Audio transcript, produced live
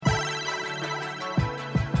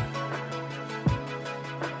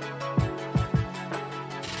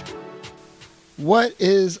What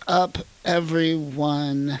is up,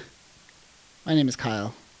 everyone? My name is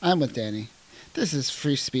Kyle. I'm with Danny. This is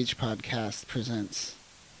Free Speech Podcast presents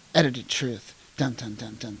Edited Truth. Dun dun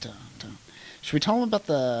dun dun dun dun. Should we tell them about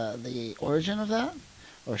the origin of that,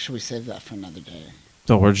 or should we save that for another day?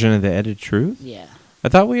 The origin of the Edited Truth? Yeah. I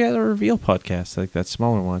thought we had a reveal podcast, like that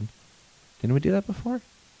smaller one. Didn't we do that before?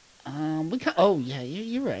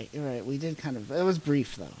 You're right. You're right. We did kind of. It was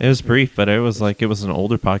brief though. It was brief, but it was an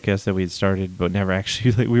older podcast that we had started, but never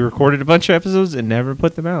actually we recorded a bunch of episodes and never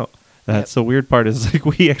put them out. That's the weird part is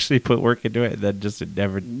we actually put work into it, and then just nothing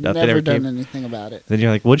ever done came. Anything about it. Then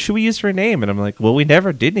you're like, what should we use for a name? And I'm like, well, we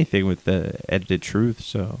never did anything with the Edited Truth,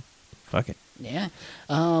 so fuck it. Yeah,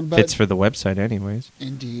 fits for the website, anyways.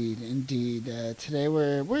 Indeed. Today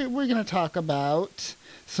we're going to talk about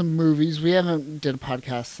some movies. We haven't did a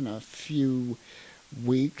podcast in a few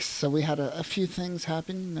weeks, so we had a few things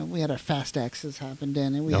happen. We had our Fast X's happen,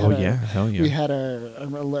 Danny. Hell yeah. We had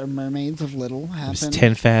our Mermaids of Little happen. It was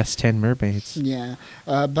 10 Fast, 10 Mermaids. Yeah,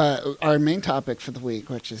 but our main topic for the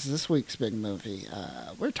week, which is this week's big movie,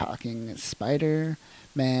 we're talking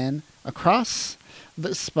Spider-Man Across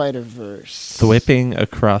the Spider-Verse. Thwipping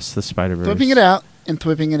across the Spider-Verse. Thwipping it out and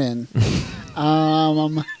thwipping it in.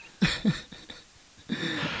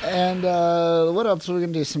 And what else? We're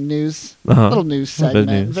going to do some news. Little news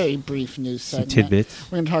segment. Very brief news segment. Some tidbits.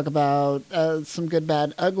 We're going to talk about some good,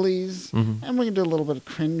 bad, uglies. Mm-hmm. And we're going to do a little bit of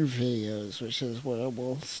cringe videos, which is where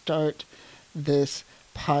we'll start this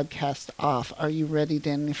podcast off. Are you ready,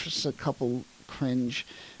 Danny, for just a couple cringe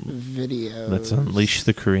videos? Let's unleash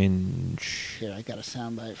the cringe. Here, I got a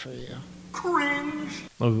soundbite for you. Cringe.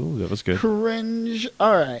 Oh, that was good. Cringe.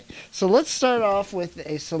 All right. So let's start off with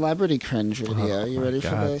a celebrity cringe video. You ready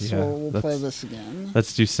for this? Yeah. We'll play this again.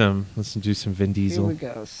 Let's do some Vin Diesel. Here we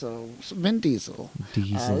go. So Vin Diesel.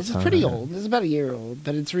 This is time. pretty old. This is about a year old,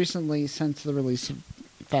 but it's recently, since the release of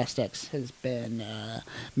Fast X, has been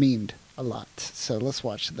memed a lot. So let's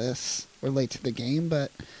watch this. We're late to the game,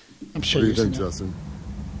 but I'm sure What do you've you think, seen it. Justin?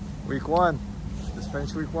 Week one. Just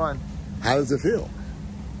finished week one. How does it feel?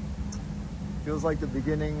 Feels like the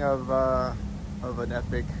beginning of an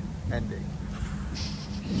epic ending.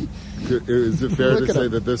 Is it fair Look to at say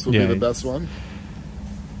him. that this will be the best one?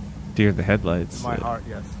 Deer in the headlights. In my heart,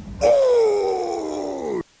 yes.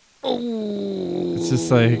 It's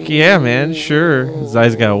just like, yeah, man, sure. His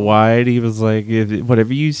eyes got wide. He was like,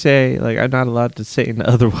 whatever you say, like, I'm not allowed to say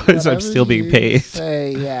otherwise. I'm still being paid.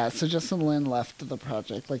 Yeah, so Justin Lin left the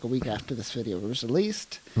project like a week after this video was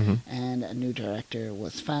released, and a new director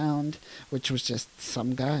was found, which was just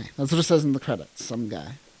some guy. That's what it says in the credits, some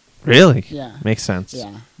guy. Really? Yeah. Makes sense.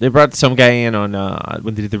 Yeah. They brought some guy in on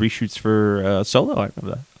when they did the reshoots for Solo. I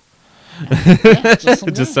remember that. Yeah,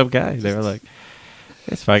 just some guy. They were like,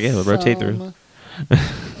 it's fine. We'll rotate through.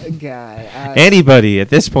 A guy. Anybody at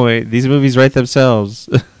this point, these movies write themselves.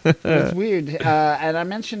 It's weird. And I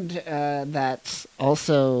mentioned that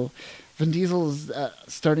also Vin Diesel's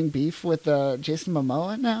starting beef with Jason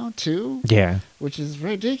Momoa now, too. Yeah. Which is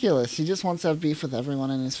ridiculous. He just wants to have beef with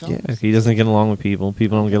everyone in his films. Yeah, he doesn't get along with people.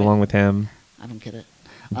 People don't get along with him. I don't get it.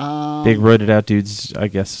 Big roided out dudes, I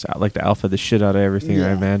guess, like to alpha the shit out of everything, Yeah.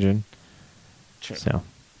 I imagine. True. So,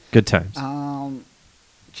 good times.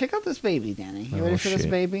 Check out this baby, Danny. You ready for this shit.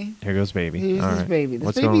 baby? Here goes baby. Here's All this right. baby. This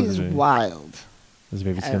What's baby going on is with this baby? wild. This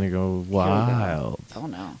baby's going to go Here we go. wild. Oh,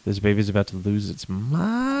 no. This baby's about to lose its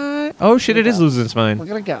mind. Oh, shit, Here it we is go. losing its mind. Look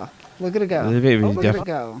at it go. Look at it go. The baby look at it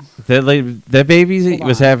go. That baby Hold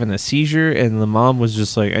was on. having a seizure, and the mom was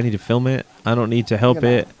just like, I need to film it. I don't need to help Look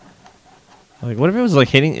at it. Like, what if it was like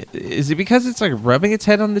hitting? Is it because it's like rubbing its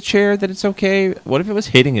head on the chair that it's okay? What if it was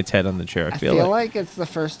hitting its head on the chair? I feel like it's the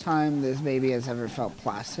first time this baby has ever felt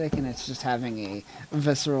plastic, and it's just having a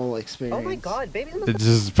visceral experience. Oh my god, baby! it's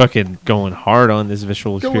just fucking going hard on this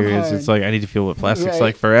visual Going experience. hard. It's like I need to feel what plastic's Right.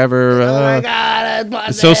 like forever. Oh my god, it's plastic!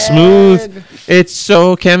 It's so smooth. It's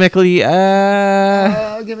so chemically.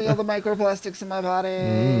 Oh, give me all the microplastics in my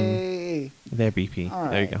body. There, BP. All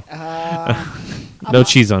right. There you go. I'm No not-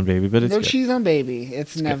 cheese on baby, but it's no good. cheese on baby.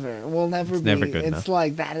 It's never. Will never It's be. never good it's enough.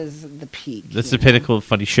 like that is the peak. That's you the know? pinnacle of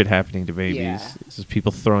funny shit happening to babies. Yeah. It's just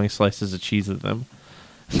people throwing slices of cheese at them.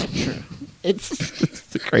 It's It's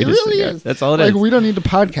the it greatest really thing. is. That's all it like is. we don't need to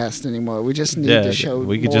podcast anymore. We just need to show.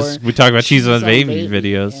 we could more just we talk about cheese on baby and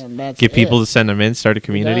videos. that's Get people it. to send them in. Start a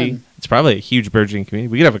community. done. It's probably a huge burgeoning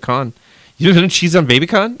community. We could have a con. You know cheese on baby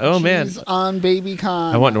con? Oh man, Cheese on baby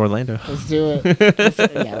con. I want in Orlando. Let's do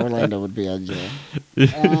it. Yeah, Orlando would be ideal.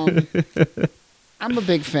 I'm a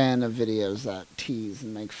big fan of videos that tease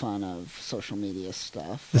and make fun of social media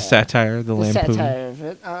stuff. The satire, the The lampoon. satire of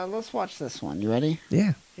it. Let's watch this one. You ready?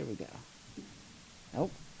 Yeah. Here we go. Oh,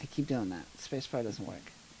 I keep doing that. Spacebar doesn't work.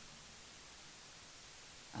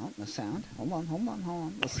 Oh, no sound. Hold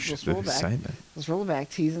on. Let's roll it back. Let's roll it back.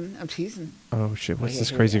 Teasing. I'm teasing. Oh shit! What's Okay, this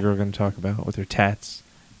here we crazy go. girl gonna talk about with her tats?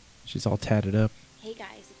 She's all tatted up. Hey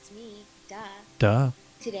guys, it's me, Duh. Duh.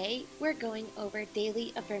 Today, we're going over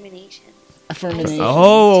daily affirmations. Affirmation.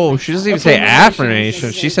 Oh, she doesn't even say Affirmation.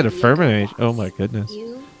 affirmation. She said affirmation. Oh my goodness.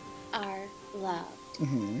 You are loved.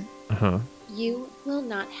 Mm-hmm. Uh huh. You will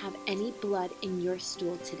not have any blood in your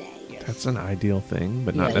stool today. Yes. That's an ideal thing,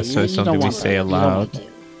 but not Yeah, necessarily you don't something we want say that. You don't aloud. want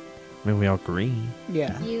You I mean, we all agree.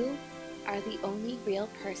 Yeah. You are the only real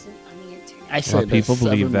person on the internet. I say Well, people this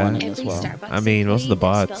believe every that. morning as Every well. Starbucks I mean, most of the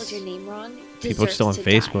employee that bots, spells your name wrong People are still on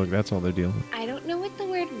deserves to Facebook. die. That's all they're dealing with. I don't know what the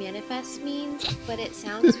word manifest means, but it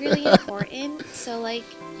sounds really important. So, like,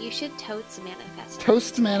 you should totes manifest.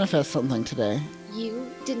 Toast to manifest something today.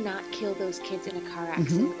 You did not kill those kids in a car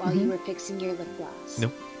accident while you were fixing your lip gloss.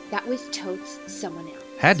 Nope. That was totes someone else.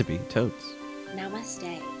 Had to be. Totes.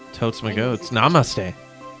 Namaste. Totes my And goats. this is- Namaste.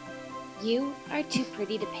 You are too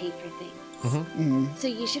pretty to pay for things. Mm-hmm. So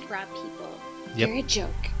you should rob people. Yep. You're a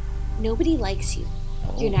joke. Nobody likes you.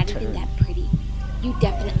 Oh, You're not even that pretty. You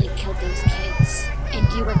definitely killed those kids. And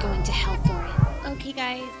you are going to hell for it. Okay,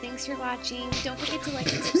 guys, thanks for watching. Don't forget to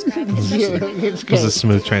like and subscribe. Especially Yeah, my it's videos, It was a good.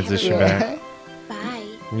 smooth so they have transition a- back. Bye.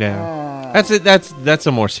 Yeah. That's it. That's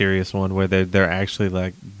a more serious one where they're actually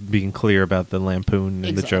like being clear about the lampoon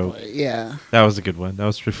and the joke. Yeah. That was a good one. That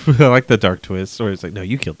was I like the dark twist where it's like, no,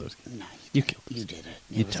 you killed those kids. No, You killed. you did it.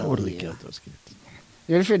 You It was all totally you. killed those kids.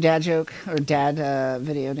 You ready for a dad joke or dad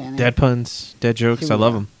video, Danny? Dad puns, dad jokes. Here I we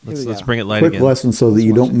love go. them. Here Let's we let's go. bring it light Quick again. lesson so that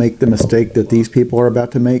you don't make the mistake that these people are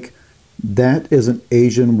about to make. That is an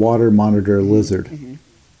Asian water monitor lizard.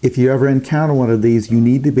 If you ever encounter one of these, you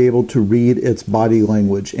need to be able to read its body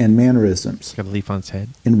language and mannerisms It's got a leaf on its head.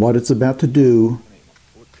 and what it's about to do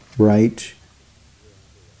right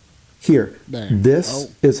here. There.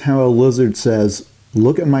 This is how a lizard says,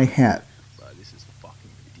 "Look at my hat."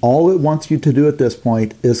 All it wants you to do at this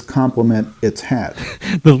point is compliment its hat.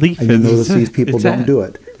 The leaf. And you is- notice these people it's don't at- do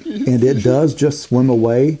it. And it does just swim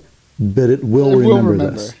away, but it will remember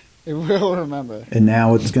this. It will remember. And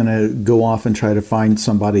now it's going to go off and try to find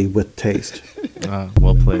somebody with taste.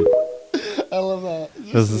 Well played. I love that.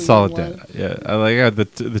 This is a solid dad. Yeah, I like how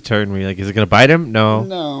the turn where you're like, is it gonna bite him? No.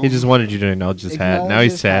 No. He just wanted you to acknowledge his hat. Now Acknowledge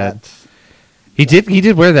he's his sad. hat. He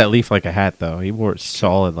did wear that leaf like a hat though. He wore it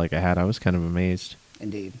solid like a hat. I was kind of amazed,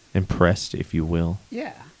 Indeed. impressed, if you will.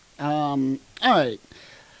 Yeah. All right.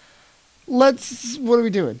 What are we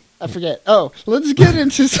doing? I forget. Oh, let's get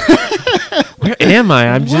into. Where am I?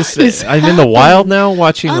 I'm What just. is I'm in the wild now,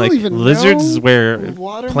 watching I don't like even lizards know. where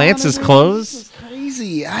Water plants is monitors? closed. This is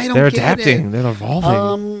crazy. I don't They're get adapting. it. They're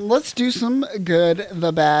evolving. Let's do some good,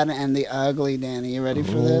 the bad, and the ugly. Danny, you ready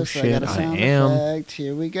for Oh, this? shit, I got a I sound am. effect.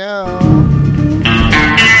 Here we go.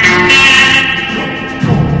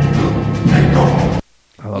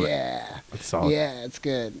 I love it. Yeah. It's solid. Yeah, it's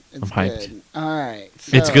good. It's I'm hyped. good. All right.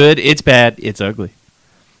 It's so- good. It's bad. It's ugly.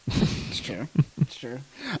 It's true. It's true.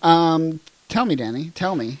 Tell me, Danny.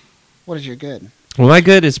 Tell me, what is your good? Well, my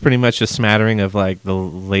good is pretty much a smattering of like the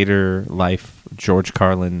later life George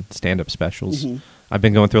Carlin stand-up specials. Mhm. I've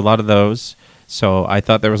been going through a lot of those, so I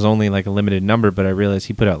thought there was only like a limited number, but I realized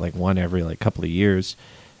he put out like one every like couple of years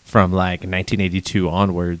from like 1982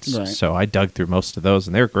 onwards. Right. So I dug through most of those,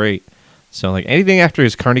 and they're great. So like anything after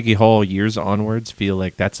his Carnegie Hall years onwards, feel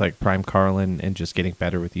like that's like prime Carlin and just getting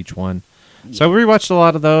better with each one. So I rewatched a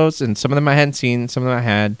lot of those, and some of them I hadn't seen, some of them I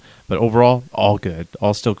had, but overall, all good,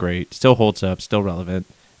 all still great, still holds up, still relevant.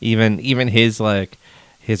 Even his like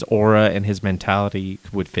his aura and his mentality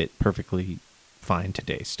would fit perfectly fine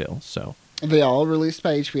today still. So Are they all released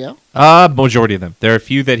by HBO? majority of them. There are a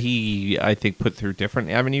few that he I think put through different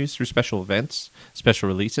avenues through special events, special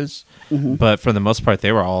releases, but for the most part,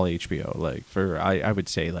 they were all HBO. Like I would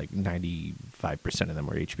say like 95% of them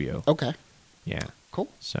were HBO. Okay. Yeah. Cool.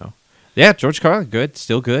 So. Yeah, George Carlin, good,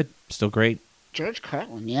 still great. George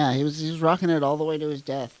Carlin, yeah, he was rocking it all the way to his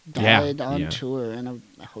death. Yeah, Died on yeah. tour in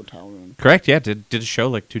a hotel room. Correct, yeah, did a show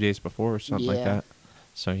like 2 days before or something like Yeah. that.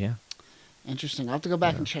 So yeah, Interesting. I'll have to go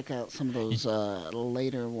back and check out some of those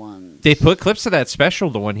later ones. they put clips of that special,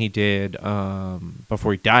 the one he did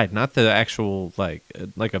before he died, not the actual like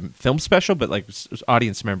a film special, but like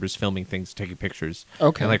audience members filming things, taking pictures,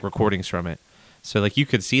 Okay. and like recordings from it. So like you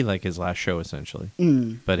could see like his last show essentially,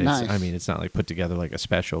 but it's nice. I mean it's not like put together like a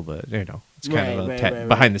special, but you know it's kind Right, of a right.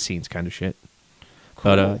 behind the scenes kind of shit.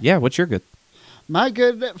 Cool. But yeah, what's your good? My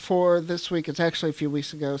good for this week, it's actually a few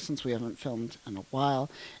weeks ago since we haven't filmed in a while,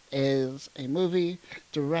 is a movie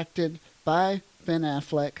directed by Ben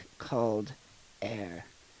Affleck called Air.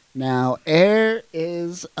 Now, Air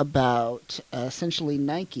is about essentially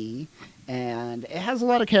Nike, and it has a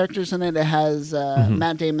lot of characters in it. It has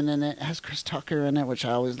Matt Damon in it. It has Chris Tucker in it, which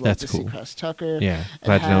I always love That's to cool. see Chris Tucker. Yeah, It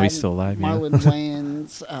glad to know he's had still alive. Marlon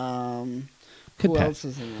Wayans. Good Who path. else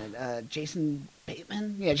is in it? Jason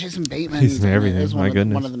Bateman? Yeah, Jason Bateman He's in everything. is My one of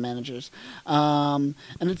goodness. the managers. And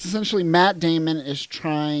it's essentially Matt Damon is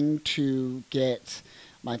trying to get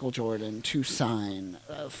Michael Jordan to sign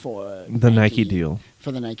for The Nike deal.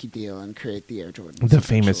 For the Nike deal and create the Air Jordans. The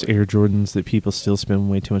famous essentially. Air Jordans that people still spend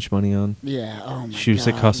way too much money on. Yeah, oh my Shoes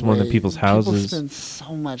God, that cost more than wait. people's houses. People spend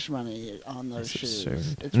so much money on those It's shoes.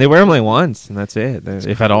 absurd. It's And they wear them like once, and that's it. It's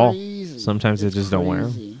If at all. crazy. Sometimes they It's just don't wear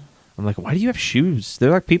 'em. crazy. I'm like, why do you have shoes? They're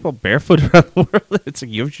like people barefoot around the world. It's like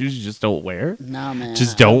you have shoes you just don't wear. Nah, man.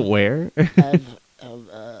 Just don't wear. I have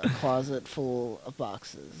a closet full of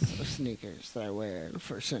boxes of sneakers that I wear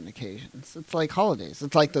for certain occasions. It's like holidays.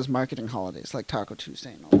 It's like those marketing holidays, like Taco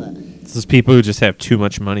Tuesday and all that. It's those people who just have too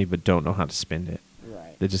much money but don't know how to spend it.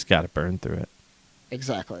 Right. They just got to burn through it.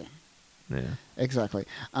 Exactly. Yeah. Exactly.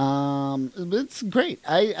 It's great.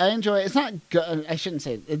 I enjoy it. It's not good. I shouldn't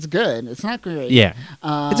say it's good. It's not great. Yeah.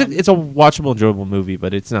 Um, It's a watchable, enjoyable movie,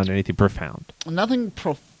 but it's not anything profound. Nothing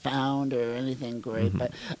profound or anything great, Mm-hmm.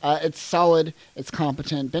 but it's solid. It's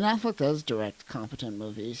competent. Ben Affleck does direct competent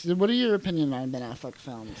movies. What are your opinion on Ben Affleck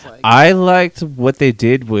films? Like, I liked what they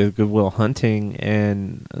did with Good Will Hunting,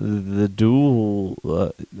 and the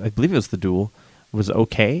Duel, I believe it was The Duel, was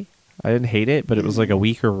okay. I didn't hate it, but it was like a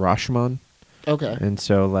weaker Rashomon. okay. And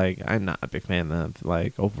so, like, I'm not a big fan of,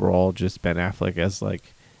 like, overall just Ben Affleck as,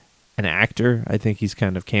 like, an actor. I think he's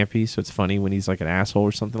kind of campy, so it's funny when he's, like, an asshole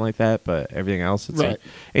or something like that. But everything else, it's Right. like,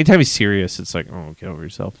 anytime he's serious, it's like, oh, get over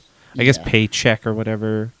yourself. I guess Yeah. Paycheck or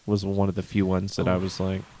whatever was one of the few ones that I was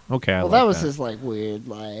like, okay, I Well, like that was his like weird.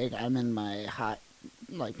 Like, I'm in my hot,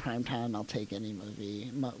 like prime time. I'll take any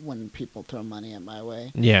movie when people throw money at my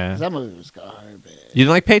way. Yeah. 'Cause that movie was garbage. You didn't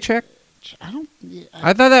like Paycheck? I don't. Yeah,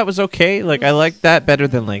 I thought that was okay. Like, I liked that better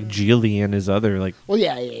than, like, Geely and his other, like, well,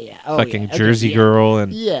 yeah. Oh, fucking yeah. Okay, Jersey yeah. Girl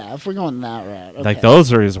and... Yeah, if we're going that route. Okay. Like,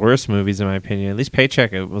 those are his worst movies, in my opinion. At least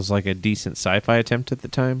Paycheck, it was like a decent sci-fi attempt at the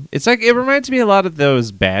time. It's like, it reminds me a lot of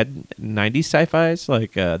those bad 90s sci-fis,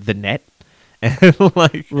 like The Net, and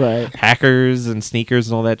like Right. Hackers and Sneakers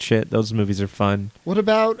and all that shit. Those movies are fun. What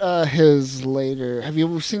about his later? Have you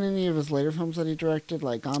ever seen any of his later films that he directed,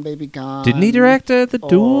 like Gone Baby Gone? Didn't he direct The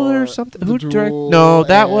Duel or something? The Who Duel directed? No,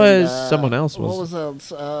 that and, was someone else. What was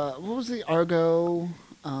else? What was the Argo?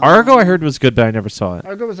 Argo, I heard was good, but I never saw it.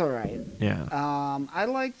 Argo was alright. Yeah. I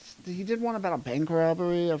liked. He did one about a bank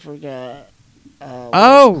robbery. I forgot. What it's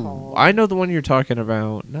Oh, called. I know the one you're talking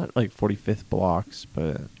about. Not like 45th Blocks,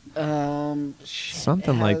 but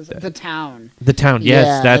Something like that. The Town. The Town. Yes,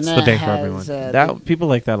 Yeah, that's and the it bank robbery has, one. That people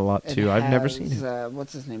like that a lot It too. I've never has, seen it.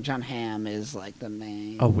 What's his name? John Hamm is like the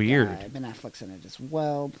main. Oh, weird. guy. Ben Affleck's in it as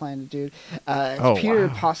well, playing a dude. Oh, Peter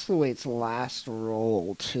wow. Postlewaite's last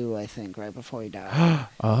role too, I think, right before he died.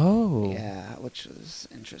 Oh. Yeah, which was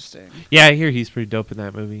interesting. Yeah, I hear he's pretty dope in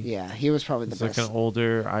that movie. Yeah, he was probably the He's like best. an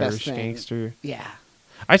older Irish thing. gangster. Yeah.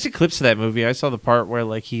 I see clips of that movie. I saw the part where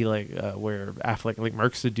like he where Affleck like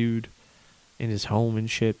murks the dude in his home and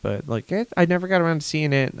shit. But like I never got around to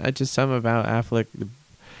seeing it. I just something about Affleck.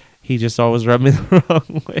 He just always rubbed me the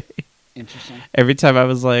wrong way. Interesting. Every time I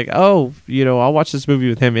was like, oh, I'll watch this movie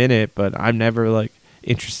with him in it, but I'm never like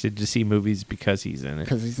interested to see movies because he's in it.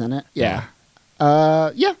 Because he's in it. Yeah.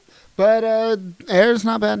 Yeah. But Air's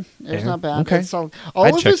not bad. Air's Air? not bad. Okay. It's solid. All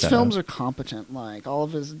I'd of check his that films out. are competent. Like all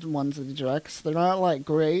of his ones that he directs, they're not like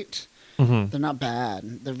great. Mm-hmm. They're not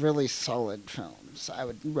bad. They're really solid films. I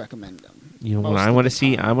would recommend them. When Most I of want the to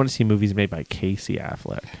see, time. I want to see movies made by Casey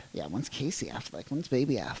Affleck. Yeah, when's Casey Affleck? When's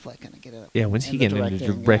Baby Affleck gonna get up? Yeah, when's he into getting into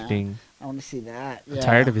yeah. directing? I want to see that. I'm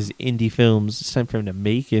tired of his indie films. It's time for him to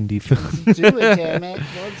make indie films. Let's do it, damn it.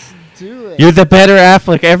 Let's do it. You're the better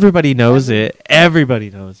Affleck. Everybody knows it. Everybody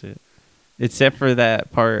knows it. Except for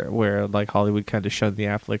that part where like Hollywood kind of shunned the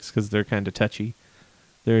Afflecks because they're kind of touchy.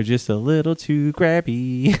 They're just a little too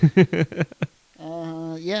grabby.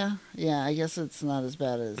 Yeah. I guess it's not as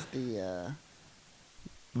bad as the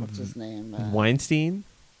what's his name? Weinstein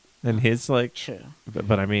and his like. True.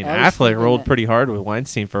 But I mean, I was Affleck thinking rolled that- pretty hard with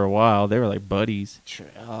Weinstein for a while. They were like buddies. True.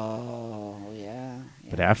 Oh yeah.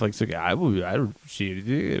 But Affleck's like, I don't see it.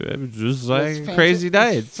 It was just Was like Phantom- crazy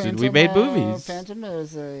nights, and we made movies. Phantom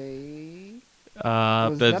is was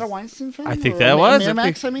But that a Weinstein film? I think Or that was.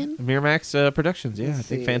 Miramax. I mean, Miramax Productions. Yeah, Let's I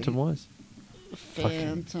think see. Phantom was.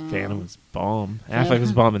 Phantom. Fucking Phantom was bomb. Affleck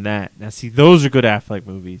was bombing that. Now, see, those are good Affleck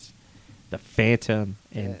movies. The Phantom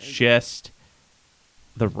and Yeah. just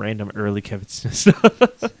the random early Kevin Smith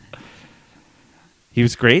stuff. He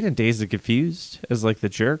was great in Dazed and Confused as like the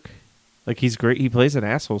jerk. Like he's great. He plays an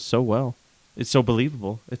asshole so well. It's so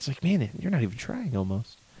believable. It's like, man, you're not even trying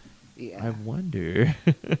almost. Yeah. I wonder.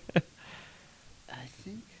 I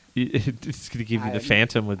think. It's going to give you the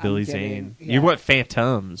Phantom with Billy getting- Zane. yeah. You want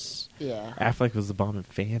Phantoms. Yeah. Affleck was the bomb in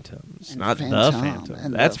Phantoms, And not Phantom, the Phantom.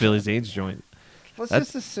 and That's the Billy Phantom. Zane's joint. Let's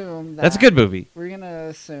That's- just assume that That's a good movie. We're gonna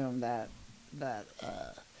assume that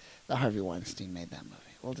Harvey Weinstein made that movie.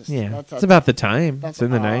 We'll just Yeah, it's about the time. That's It's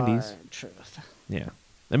in the our 90s. Truth. Yeah,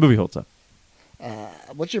 that movie holds up.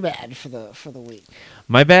 What's your bad for the week?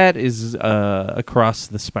 My bad is Across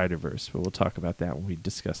the Spider-Verse, but we'll talk about that when we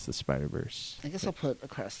discuss the Spider-Verse. I guess I'll put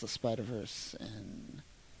Across the Spider-Verse in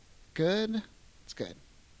good. It's good.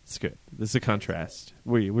 It's good. This is a contrast.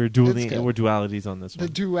 We're dually, good. we're dualities on this The one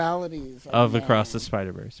dualities of Across the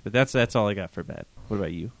Spider-Verse. But that's all I got for bad. What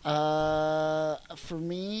about you? For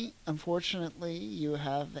me, unfortunately, you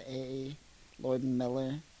have a Lord and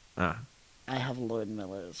Miller. I have Lord and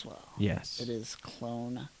Miller as well. Yes. It is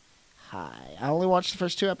Clone High. I only watched the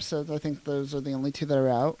first 2 episodes. I think those are the only 2 that are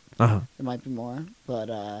out. Uh-huh. There might be more.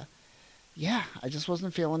 But, yeah, I just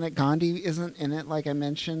wasn't feeling it. Gandhi isn't in it, like I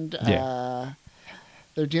mentioned. Yeah.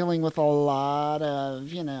 They're dealing with a lot of,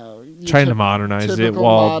 Trying to modernize it typical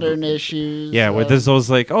while modern issues. Yeah, where there's those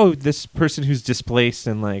like, oh, this person who's displaced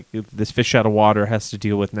and like this fish out of water has to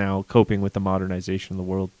deal with now coping with the modernization of the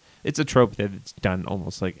world. It's a trope that it's done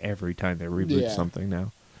almost like every time they reboot something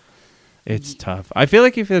now. It's tough. I feel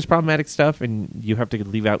like if there's problematic stuff and you have to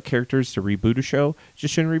leave out characters to reboot a show,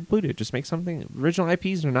 just shouldn't reboot it. Just make something. Original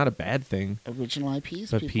IPs are not a bad thing. Original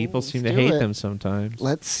IPs, But people seem to do hate it. them sometimes.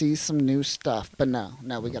 Let's see some new stuff. But no,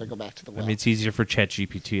 we got to go back to the well. I mean, it's easier for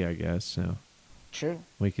ChatGPT, I guess. So True.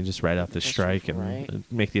 we can just write out the That's strike right. and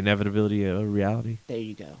make the inevitability a reality. There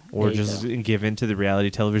you go. Or There you just go. give in to the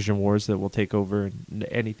reality television wars that will take over, and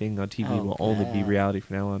anything on TV will only be Okay. reality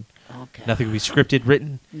from now on. Okay. Nothing will be scripted,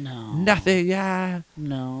 written. No. Nothing, yeah.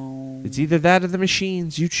 No. It's either that or the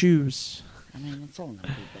machines. You choose. I mean, it's all going to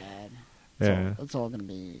be bad. Yeah. It's all going to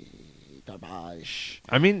be garbage.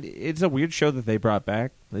 I mean, it's a weird show that they brought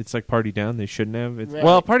back. It's like Party Down. They shouldn't have. Right.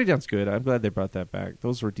 Well, Party Down's good. I'm glad they brought that back.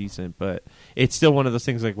 Those were decent, but it's still one of those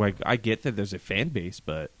things like I get that there's a fan base,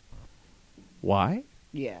 but why?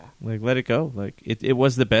 Yeah. Like, let it go. Like, it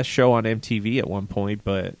was the best show on MTV at one point,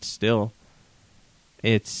 but still,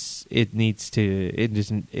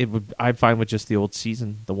 I'm fine with just the old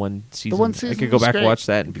season, the one season. The one season I could go was back great. and watch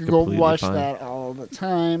that and You be could go completely watch fine. that all the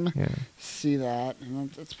time. Yeah. See that,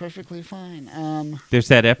 and it's perfectly fine. There's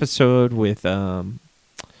that episode with the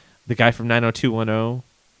guy from 90210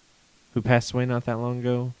 who passed away not that long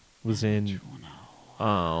ago. Was in he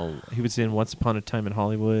was in Once Upon a Time in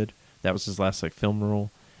Hollywood. That was his last film role.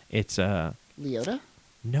 It's Leota?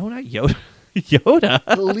 no, not Yoda. Yoda.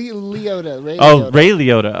 Leota. Ray Oh, Liotta. Ray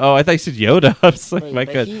Liotta. Oh, I thought you said Yoda. I was like, Wait, my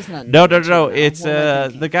but God. he's not No. 90210. It's What am I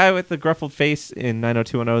thinking? the guy with the gruffled face in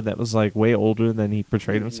 90210 that was like way older than he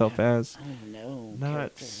portrayed himself as. I don't know. Not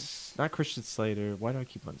characters. Christian Slater. Why do I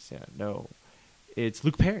keep on saying that? No. It's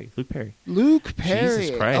Luke Perry. Luke Perry.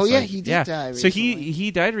 Jesus Christ. Oh, yeah, like, he did die So recently.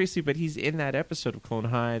 he died recently, but he's in that episode of Clone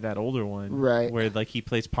High, that older one. Right. Where like he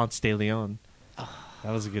plays Ponce de Leon.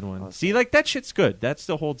 That was a good one. Awesome. See, like that shit's good. That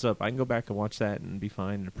still holds up. I can go back and watch that and be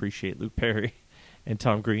fine and appreciate Luke Perry and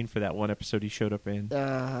Tom Green for that one episode he showed up in.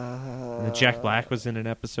 And then Jack Black was in an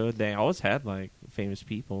episode. They always had like famous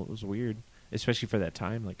people. It was weird, especially for that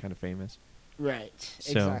time, like kind of famous. Right.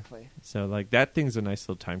 So- Exactly. So like that thing's a nice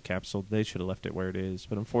little time capsule. They should have left it where it is,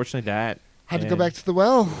 but unfortunately that Had to go and- back to the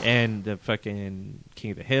well. and the fucking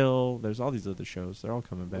King of the Hill. There's all these other shows. They're all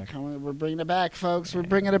coming back. We're bringing it back, folks. We're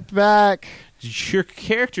bringing it back. Your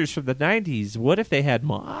characters from the 90s, what if they had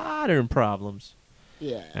modern problems?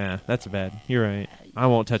 Yeah. That's bad. You're right. I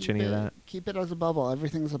won't touch any of that. Keep it as a bubble.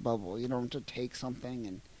 Everything's a bubble. You don't have to take something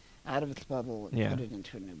and out of its bubble and Yeah. put it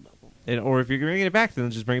into a new bubble. Or if you're bringing it back, then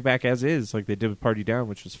just bring it back as is, like they did with Party Down,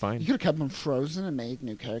 which was You fine. could have kept them frozen and made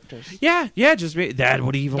new characters. Yeah, just that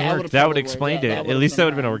would even That work. would've That would probably explain worked. Yeah, it. that At would've least that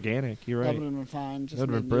would have been been fine. organic. You're That right. would have been fine. Just That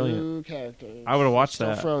would've made been brilliant. new characters. I would've watched Still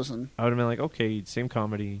that. frozen. I would have been like, okay, same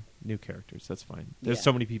comedy, new characters. That's fine. There's Yeah.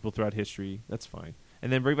 so many people throughout history. That's fine.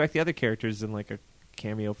 And then bring back the other characters in like a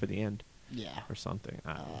cameo for the end Yeah. or something.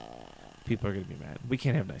 I don't know. People are going to be mad. We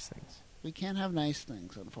can't have nice things. We can't have nice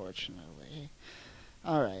things, unfortunately.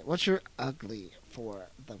 All right. What's your ugly for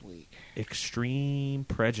the week? Extreme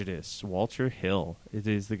Prejudice. Walter Hill. It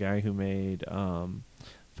is the guy who made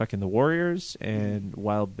fucking The Warriors and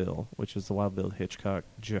Wild Bill, which was the Wild Bill Hitchcock,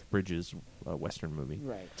 Jeff Bridges Western movie.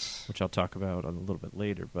 Right. Which I'll talk about a little bit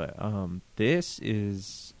later. But this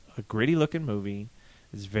is a gritty looking movie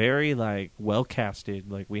It's very like well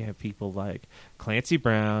casted. Like we have people like Clancy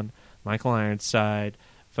Brown, Michael Ironside,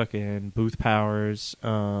 fucking Booth Powers,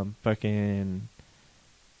 fucking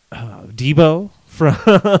Debo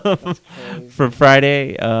from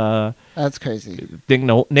Friday. That's crazy.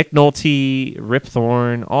 Nick Nolte, Rip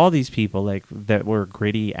Torn, all these people like that were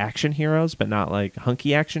gritty action heroes, but not like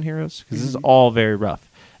hunky action heroes. Because this is all very rough.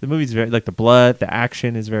 The movie's very like the blood, the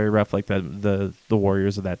action is very rough, like the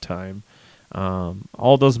warriors of that time.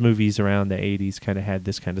 All those movies around the 80s kind of had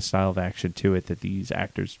this kind of style of action to it that these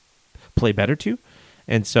actors play better to.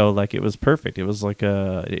 And so, like, it was perfect. It was like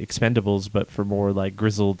Expendables, but for more, like,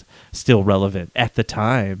 grizzled, still relevant at the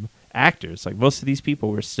time actors. Like, most of these people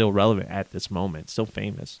were still relevant at this moment, still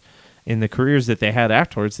famous. In the careers that they had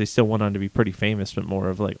afterwards, they still went on to be pretty famous, but more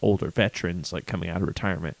of, like, older veterans, like, coming out of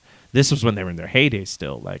retirement. This was when they were in their heyday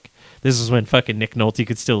still. Like, this is when fucking Nick Nolte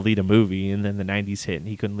could still lead a movie, and then the 90s hit, and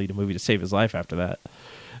he couldn't lead a movie to save his life after that.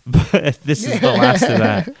 But this is the last of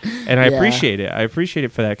that. And I appreciate it. I appreciate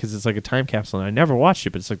it for that because it's like a time capsule. And I never watched it,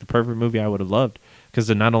 but it's like the perfect movie I would have loved because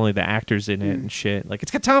of not only the actors in it and shit. Like,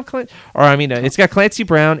 it's got it's got Clancy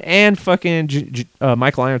Brown and fucking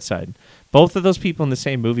Michael Ironside. Both of those people in the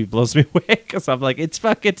same movie blows me away because I'm like, it's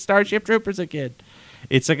fucking Starship Troopers again.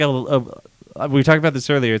 It's like we talked about this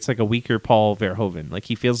earlier. It's like a weaker Paul Verhoeven. Like,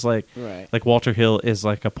 he feels like Walter Hill is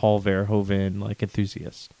like a Paul Verhoeven like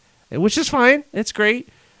enthusiast, which is fine. It's great.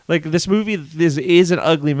 Like, this movie is an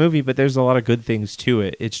ugly movie, but there's a lot of good things to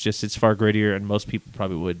it. It's just it's far grittier, and most people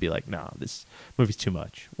probably would be like, "Nah, this movie's too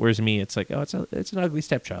much." Whereas me, it's like, "Oh, it's an ugly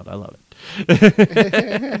stepchild. I love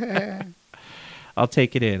it. I'll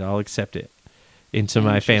take it in. I'll accept it into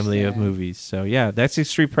my family of movies." So yeah, that's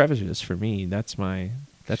Extreme Prejudice for me. That's my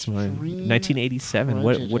 1987.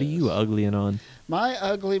 What are you uglying on? My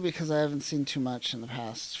ugly, because I haven't seen too much in the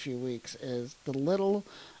past few weeks, is The Little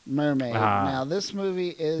Mermaid. Now, this movie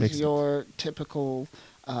is your typical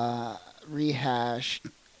rehash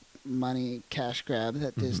money cash grab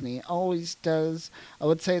that Disney always does. I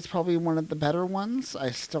would say it's probably one of the better ones.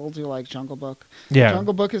 I still do like Jungle Book. Yeah.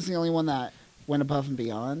 Jungle Book is the only one that went above and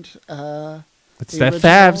beyond. It's that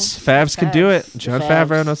Favs. Favs can do it. John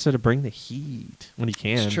Favreau knows how to bring the heat when he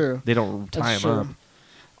can. It's true. They don't tie him up.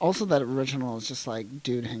 Also, that original is just like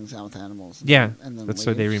dude hangs out with animals. And then that's leaves.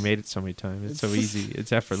 why they remade it so many times. It's so easy.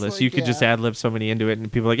 It's effortless. Like, you could just ad-lib so many into it,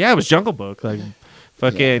 and people are like, yeah, it was Jungle Book. Like,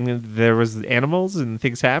 fucking, there was animals and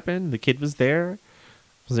things happened. The kid was there.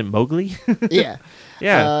 Was it Mowgli? Yeah.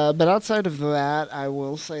 Yeah. But outside of that, I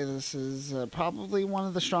will say this is probably one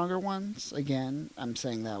of the stronger ones. Again, I'm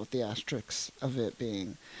saying that with the asterisks of it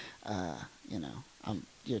being,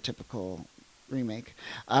 your typical remake.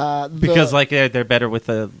 Because they're better with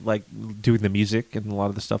doing the music and a lot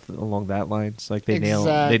of the stuff along that lines. Like they nail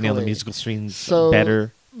the musical streams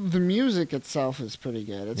better. The music itself is pretty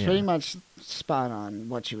good. It's pretty much spot on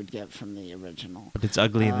what you would get from the original. But it's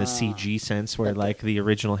ugly in the CG sense, where like the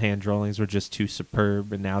original hand drawings were just too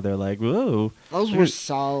superb, and now they're like, whoa, those were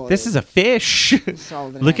solid. This is a fish.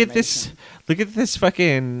 Look at this! Look at this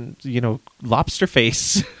fucking lobster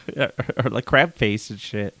face or like crab face and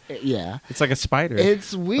shit. Yeah, it's like a spider.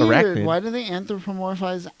 It's weird. Arachnid. Why do they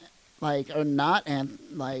anthropomorphize?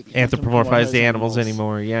 Anthropomorphize the animals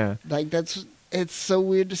anymore? Yeah, it's so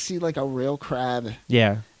weird to see like a real crab.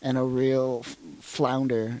 Yeah. And a real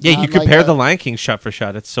flounder. Yeah, you compare the Lion King shot for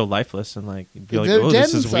shot. It's so lifeless and like you feel like, oh,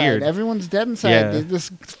 this is weird. Everyone's dead inside. Yeah. This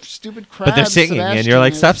stupid crab. But they're singing, and you're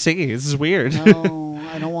like, stop singing. This is weird. No,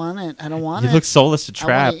 I don't want it. I don't want it. You look soulless and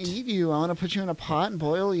trapped. I want to eat you. I want to put you in a pot and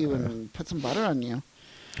boil you and put some butter on you.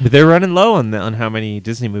 But they're running low on how many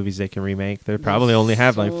Disney movies they can remake. They probably only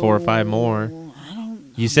have like 4 or 5 more.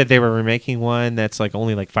 You said they were remaking one that's like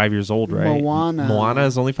only like 5 years old, right? Moana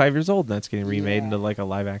is only 5 years old, and that's getting remade into like a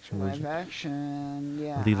live action version. Live action,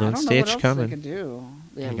 yeah. Lilo and Stitch coming. They can do.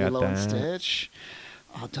 They have Lilo and Stitch.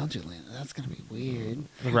 Oh, don't do Lilo. That's gonna be weird.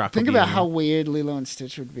 Think about how weird Lilo and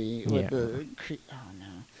Stitch would be with the. Oh no.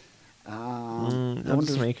 They'll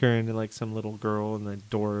just make her into like some little girl and the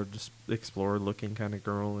Dora just Explorer looking kind of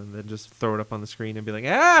girl, and then just throw it up on the screen and be like,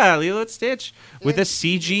 Lilo and Stitch with a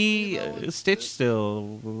CG Stitch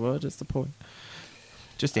still. What is the point?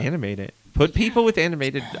 Just animate it. Put people with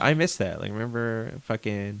animated. I miss that. Like, remember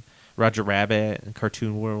fucking Roger Rabbit and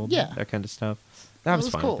Cartoon World? Yeah, that kind of stuff. That was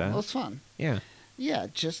fun. Cool. That was fun. Yeah. Yeah,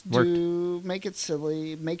 just make it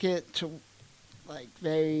silly, make it to. Like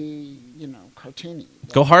very, cartoony.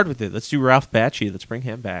 Go hard with it. Let's do Ralph Bakshi. Let's bring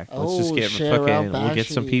him back. Let's just get We'll get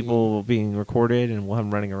some people being recorded, and we'll have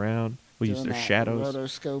them running around. We'll use their shadows,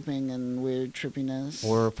 rotoscoping, and weird trippiness.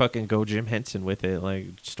 Or fucking go Jim Henson with it, like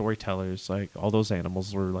storytellers. Like all those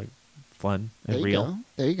animals were like fun and There you real. go.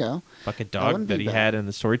 There you go. Fucking That dog wouldn't that be he bad. had in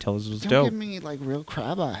the Storytellers was Don't dope. give me like real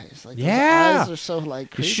crab eyes. Like Yeah. those eyes are so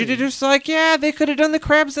like They creepy. should have just like, yeah, they could have done the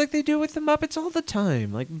crabs like they do with the Muppets all the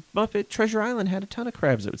time. Like Muppet Treasure Island had a ton of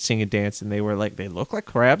crabs that would sing and dance, and they were like, they looked like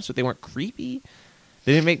crabs, but they weren't creepy.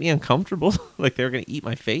 They didn't make me uncomfortable, like they were gonna eat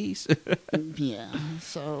my face. Yeah.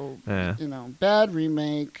 So Yeah. bad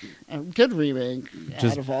remake, good remake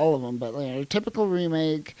Just- out of all of them, but typical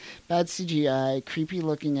remake, bad CGI, creepy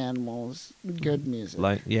looking animals, good music.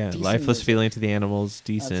 Lifeless music. feeling to the animals,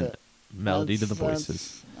 decent it. melody to the That's-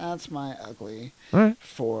 voices. That's my ugly All right.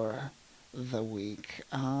 for the week.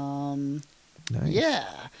 Nice. Yeah.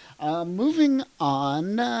 Moving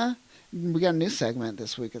on. We got a new segment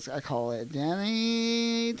this week. I call it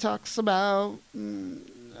Danny Talks About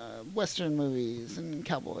Western Movies and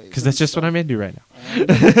Cowboys. Because that's just what I'm into right now.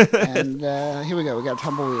 And here we go. We got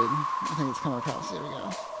Tumbleweed. I think it's coming across. Here we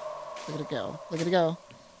go. Look at it go. Look at it go.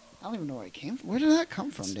 I don't even know where it came from. Where did that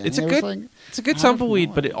come from, Danny? It's a It was good, it's a good out of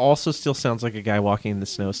tumbleweed, but it nowhere. also still sounds like a guy walking in the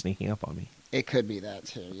snow, sneaking up on me. It could be that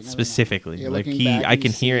too. You never know. Specifically, You're like looking back I and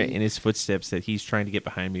can you hear it see- in his footsteps that he's trying to get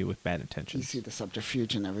behind me with bad You intentions. see the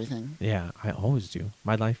subterfuge and everything. Yeah, I always do.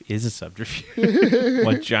 My life is a subterfuge,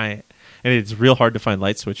 one giant, and it's real hard to find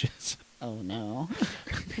light switches. Oh no.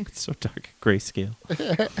 It's so dark, grayscale.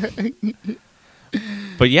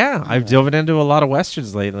 But yeah, I've dove into a lot of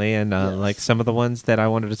westerns lately, and Yes. like some of the ones that I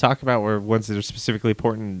wanted to talk about were ones that are specifically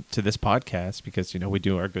important to this podcast because we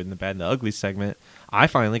do our good and the bad and the ugly segment. I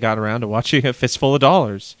finally got around to watching A Fistful of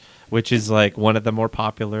Dollars, which is like one of the more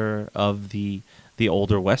popular of the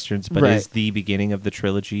older westerns, but Right. is the beginning of the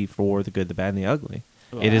trilogy for the good, the bad, and the ugly.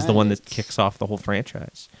 It is the one that Right. kicks off the whole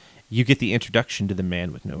franchise. You get the introduction to the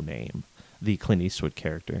man with no name, the Clint Eastwood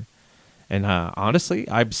character. And honestly,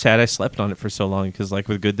 I'm sad I slept on it for so long because, like,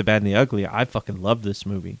 with Good, the Bad, and the Ugly, I fucking loved this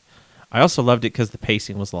movie. I also loved it because the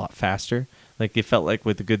pacing was a lot faster. Like, it felt like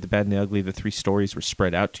with The Good, the Bad, and the Ugly, the three stories were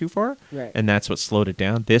spread out too far. Right. And that's what slowed it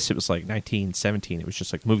down. This, it was like 1917. It was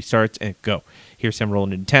just like movie starts and go. Here's him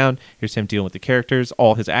rolling into town. Here's him dealing with the characters.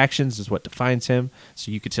 All his actions is what defines him.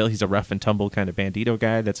 So you could tell he's a rough and tumble kind of bandito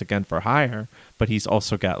guy that's a gun for hire. But he's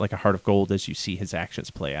also got like a heart of gold as you see his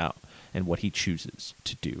actions play out and what he chooses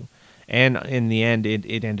to do. And in the end,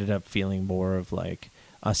 it ended up feeling more of like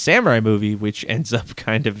a samurai movie, which ends up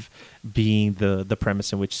kind of being the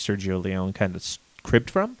premise in which Sergio Leone kind of cribbed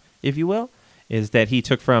from, if you will, is that he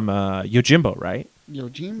took from Yojimbo, right?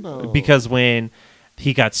 Yojimbo. Because when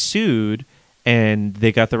he got sued and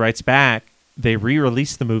they got the rights back, they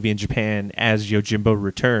re-released the movie in Japan as Yojimbo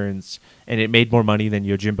Returns, and it made more money than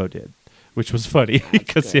Yojimbo did, which was funny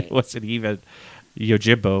because great. it wasn't even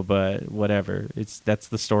Yojimbo, but whatever. That's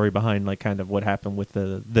the story behind like kind of what happened with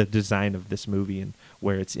the design of this movie and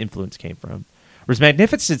where its influence came from. Whereas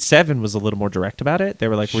Magnificent Seven was a little more direct about it. They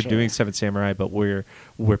were like, we're Sure. doing Seven Samurai, but we're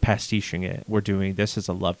pastiching it. We're doing this as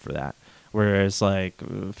a love for that. Whereas like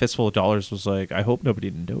Fistful of Dollars was like, I hope nobody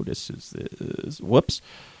notices this. Whoops,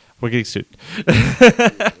 we're getting sued.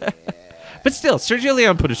 But still, Sergio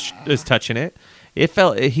Leone put his touch in it. It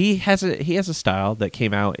felt he has a style that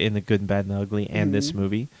came out in The Good and Bad and the Ugly and this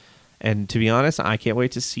movie. And to be honest, I can't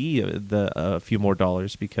wait to see the few more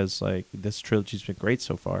dollars because like this trilogy's been great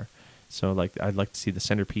so far. So like I'd like to see the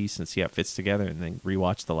centerpiece and see how it fits together, and then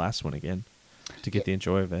rewatch the last one again to get the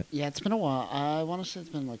enjoy of it. Yeah, it's been a while. I want to say it's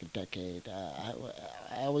been like a decade.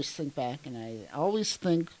 I always think back, and I always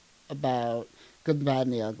think about Good, the Bad,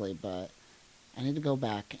 and the Ugly, but I need to go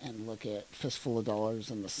back and look at Fistful of Dollars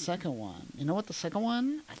and the second one. You know what? The second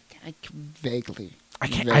one, I vaguely. I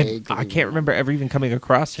can't remember ever even coming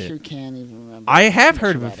across You it. can't even remember. I have much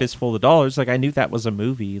heard of A about it. Fistful of Dollars. Like I knew that was a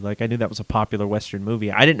movie. Like I knew that was a popular Western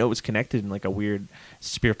movie. I didn't know it was connected in like a weird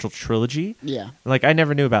spiritual trilogy. Yeah. Like I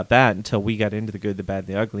never knew about that until we got into The Good, the Bad,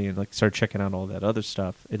 and the Ugly, and like started checking out all that other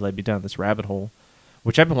stuff. It led me down this rabbit hole,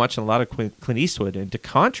 which I've been watching a lot of Clint Eastwood. And to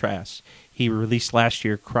contrast, he released last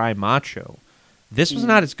year Cry Macho. This was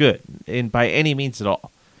not as good, by any means at all.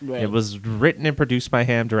 Right. It was written and produced by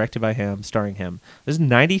him, directed by him, starring him. This is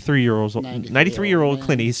 93-year-old man.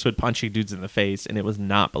 Clint Eastwood punching dudes in the face, and it was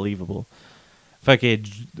not believable. Fucking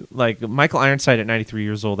like Michael Ironside at 93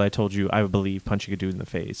 years old, I told you I would believe punching a dude in the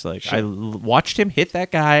face. Like Sure. watched him hit that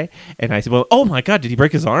guy, and I said, "Well, oh my god, did he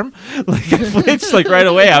break his arm?" Like I flinched like right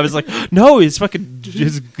away. I was like, "No, his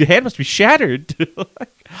hand must be shattered."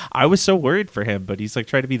 Like, I was so worried for him, but he's like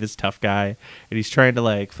trying to be this tough guy, and he's trying to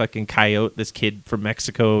like fucking coyote this kid from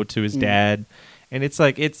Mexico to his dad. And it's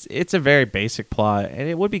like it's a very basic plot, and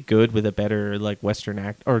it would be good with a better like Western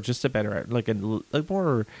act, or just a better like a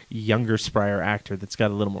more younger, sprier actor that's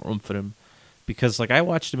got a little more oomph in him. Because like I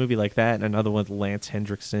watched a movie like that and another one with Lance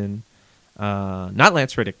Hendrickson, not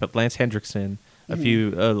Lance Reddick, but Lance Hendrickson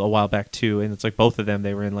a while back too, and it's like both of them,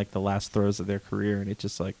 they were in like the last throes of their career, and it's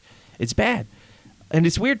just like, it's bad. And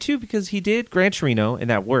it's weird too because he did Gran Torino and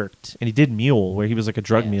that worked, and he did Mule where he was like a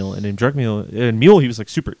drug mule, and in Mule he was like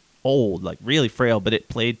super old, like really frail, but it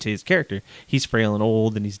played to his character. He's frail and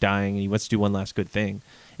old, and he's dying, and he wants to do one last good thing.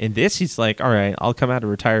 In this, he's like, all right, I'll come out of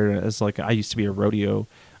retirement as like, I used to be a rodeo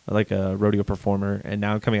performer, and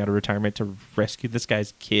now I'm coming out of retirement to rescue this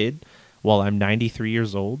guy's kid while I'm 93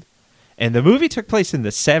 years old. And the movie took place in the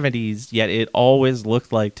 70s, yet it always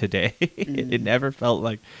looked like today. It never felt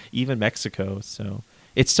like even Mexico. So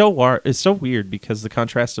it's so weird because the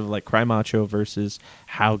contrast of like Cry Macho versus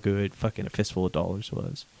how good fucking A Fistful of Dollars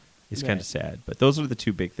was is kind of sad. But those are the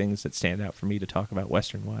two big things that stand out for me to talk about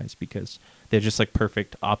Western-wise, because they're just like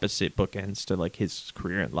perfect opposite bookends to like his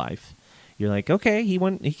career in life. You're like, okay, he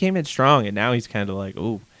came in strong, and now he's kind of like,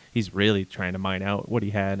 oh, he's really trying to mine out what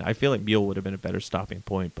he had. I feel like Mule would have been a better stopping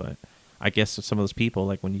point, but I guess some of those people,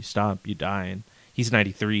 like when you stop, you die, and he's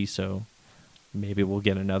 93, so maybe we'll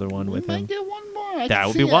get another one with him. Might get one more. That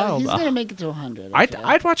would be wild. He's gonna make it to 100.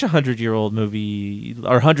 I'd watch a 100-year-old movie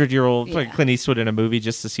or 100-year-old like Clint Eastwood in a movie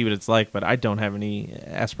just to see what it's like, but I don't have any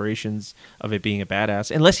aspirations of it being a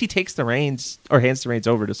badass unless he takes the reins or hands the reins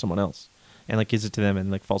over to someone else and like gives it to them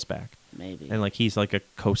and like falls back. Maybe. And like he's like a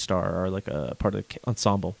co-star or like a part of the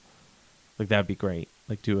ensemble. Like that'd be great.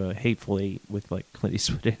 Like do a Hateful Eight with like Clint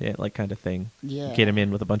Eastwood in it, like kind of thing. Yeah. Get him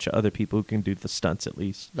in with a bunch of other people who can do the stunts at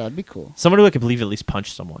least. That'd be cool. Someone who I could believe at least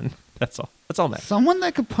punch someone. That's all. That's all, man. Someone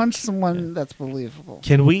that could punch someone that's believable.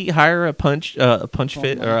 Can we hire a punch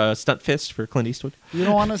fit or a stunt fist for Clint Eastwood? You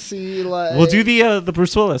don't want to see like We'll do the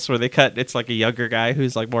Bruce Willis where they cut. It's like a younger guy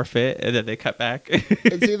who's like more fit, and then they cut back.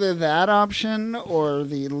 It's either that option or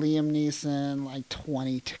the Liam Neeson like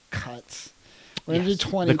 20 cuts. We're gonna do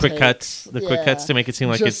 20 the quick takes. cuts, quick cuts to make it seem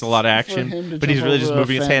like it's a lot of action, but he's really just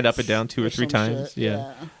moving his hand up and down 2 or 3 times.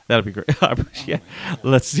 Yeah, that'd be great.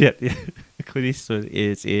 Let's Clint Eastwood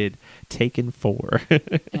is in Taken 4.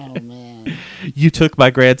 Oh man, you took my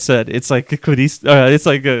grandson. It's like Clint Eastwood. It's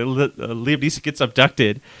like Liam Neeson gets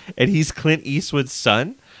abducted, and he's Clint Eastwood's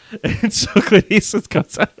son. And so Clint Eastwood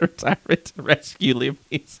comes out of retirement to rescue Liam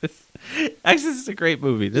Neeson. Actually, this is a great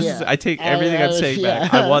movie. I take everything I'm saying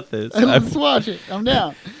back. I want this. Let's watch it. I'm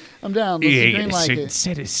down. Let's you like certain it.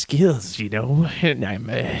 set of skills, you know, and I'm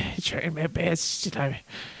trying my best. And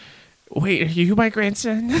wait, are you my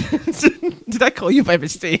grandson? Did I call you by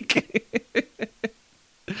mistake?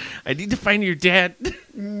 I need to find your dad.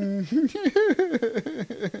 You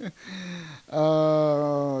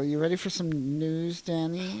ready for some news,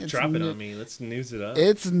 Danny? Drop it on me. Let's news it up.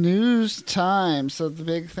 It's news time. So the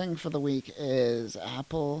big thing for the week is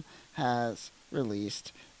Apple has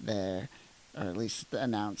released or at least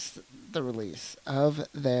announced the release of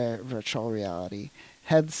their virtual reality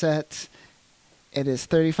headset. It is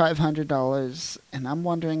 $3,500, and I'm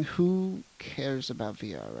wondering who cares about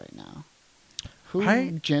VR right now.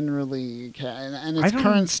 Who generally can, and its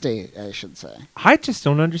current state, I should say. I just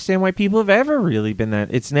don't understand why people have ever really been that.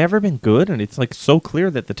 It's never been good, and it's like so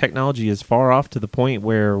clear that the technology is far off to the point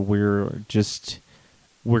where we're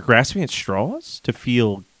grasping at straws to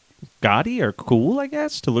feel gaudy or cool, I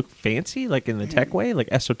guess, to look fancy, like in the tech way, like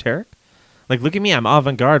esoteric. Like, look at me, I'm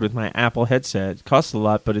avant-garde with my Apple headset. It costs a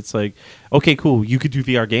lot, but it's like, okay, cool, you could do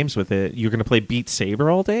VR games with it. You're going to play Beat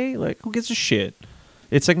Saber all day? Like, who gives a shit?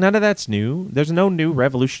 It's like none of that's new. There's no new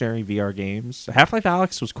revolutionary VR games. Half-Life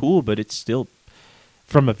Alyx was cool, but it's still,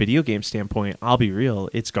 from a video game standpoint, I'll be real,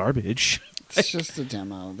 it's garbage. It's just a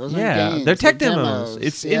demo. Those are games. They're tech demos.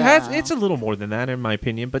 It's a little more than that in my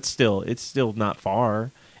opinion, but still, it's still not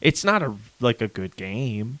far. It's not a good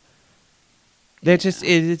game.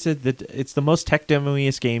 It's the most tech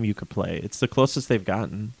demo-iest game you could play. It's the closest they've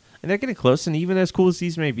gotten, and they're getting close. And even as cool as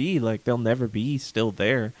these may be, like they'll never be still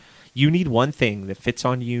there. You need one thing that fits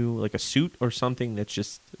on you, like a suit or something that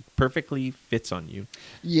just perfectly fits on you.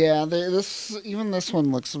 Yeah, this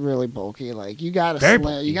one looks really bulky. Like you gotta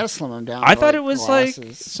slim them down. I thought it was glasses.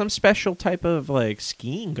 Like some special type of like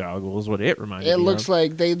skiing goggles. What it reminded me of. It looks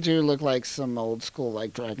like they do look like some old school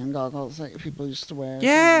like dragon goggles that people used to wear.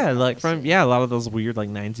 Yeah, like from a lot of those weird like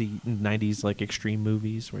 90s like extreme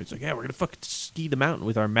movies where it's like, yeah, we're gonna fucking ski the mountain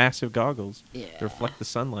with our massive goggles to reflect the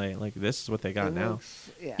sunlight. Like this is what they got now.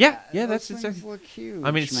 Yeah, that's exactly. Look huge,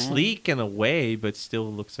 I mean, it's sleek in a way, but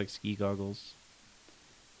still looks like ski goggles.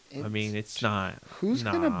 It's not. Who's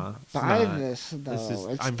gonna buy this though?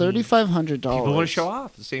 It's $3,500. People want to show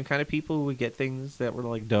off. The same kind of people who would get things that were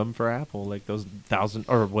like dumb for Apple, like those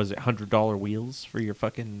 $100 wheels for your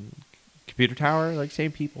fucking computer tower. Like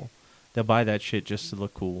same people, they'll buy that shit just to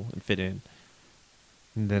look cool and fit in.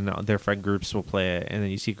 And then their friend groups will play it, and then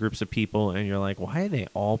you see groups of people, and you're like, why are they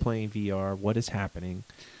all playing VR? What is happening?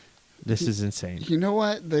 This is insane. You know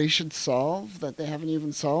what they should solve that they haven't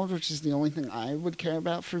even solved, which is the only thing I would care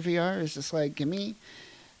about for VR, is just like, give me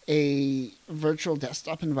a virtual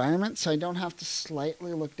desktop environment so I don't have to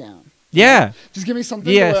slightly look down. Yeah. Just give me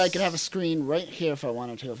something Yes. where I could have a screen right here if I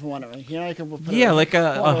wanted to. If I want it right here, I could put it Yeah, right like here.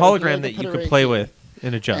 a If I want it right here, I hologram that put you it could right play here. with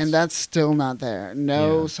and adjust. And that's still not there.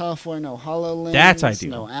 No Yeah. software, no HoloLens. That's ideal.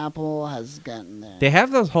 No Apple has gotten there. They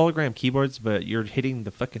have those hologram keyboards, but you're hitting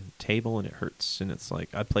the fucking table and it hurts. And it's like,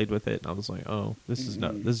 I played with it and I was like, oh, this is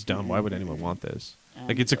this is dumb. Why would anyone want this?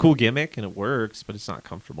 Like, it's a cool gimmick and it works, but it's not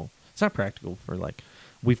comfortable. It's not practical for, like,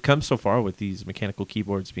 we've come so far with these mechanical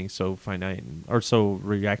keyboards being so finite and, or so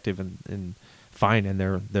reactive and fine, and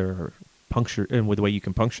they're puncture, and with the way you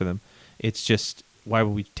can puncture them, it's just, why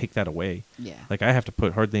would we take that away? Yeah. Like, I have to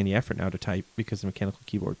put hardly any effort now to type because the mechanical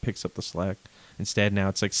keyboard picks up the slack. Instead, now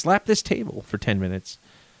it's like, slap this table for 10 minutes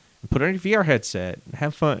and put it on your VR headset and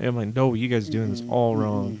have fun. And I'm like, no, you guys are doing this all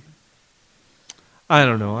wrong. I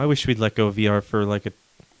don't know. I wish we'd let go of VR for like a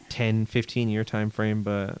 10, 15-year time frame,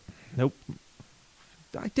 but nope.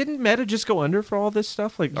 Didn't Meta just go under for all this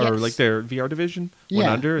stuff? Like, or Yes. like their VR division went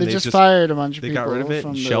under? They And just fired a bunch of they people. got rid of it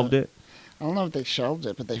from and the- shelved it. I don't know if they shelved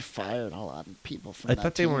it, but they fired a lot of people from I that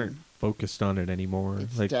thought they team. weren't focused on it anymore.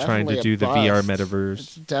 It's Like, trying to definitely a do the VR bust. metaverse.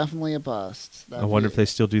 It's definitely a bust. I wonder if they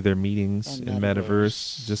still do their meetings a in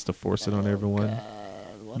metaverse just to force it on Oh, everyone. God,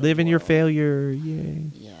 what a Live in your blow. failure, yay!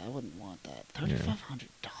 Yeah, I wouldn't want that.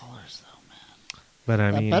 $3,500 though, man. But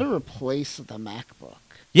I That mean, better replace the MacBook.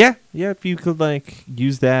 yeah. If you could like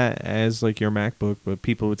use that as like your MacBook, but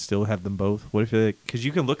people would still have them both. What if because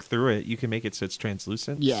you can look through it, you can make it so it's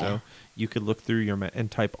translucent. Yeah. So you could look through your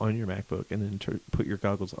and type on your MacBook, and then put your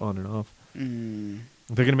goggles on and off.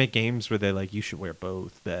 They're gonna make games where they're like, you should wear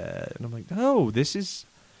both. And I'm like, no, this is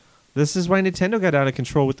why Nintendo got out of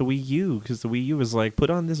control with the Wii U, because the Wii U was like, put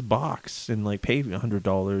on this box and like pay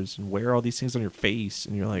 $100 and wear all these things on your face,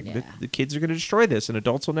 and you're like, Yeah. the kids are gonna destroy this, and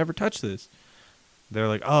adults will never touch this. They're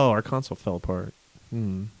like, oh, our console fell apart.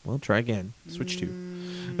 Well, try again. Switch to.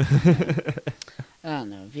 I don't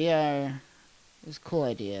know. VR is a cool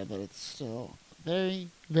idea, but it's still very,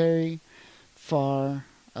 very far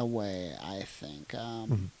away, I think.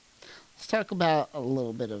 Let's talk about a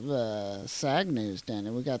little bit of SAG news,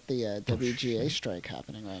 Danny. We got the WGA strike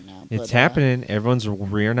happening right now. It's happening. Everyone's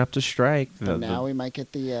rearing up to strike. But now we might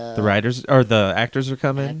get the writers or the actors are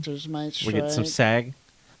coming. actors might strike. We get some SAG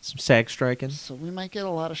striking. So we might get a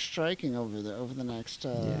lot of striking over the next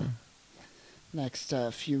next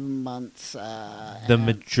few months. The and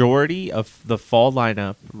majority of the fall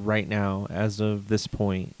lineup right now, as of this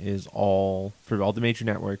point, is all for all the major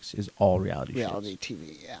networks. Is all reality reality shows.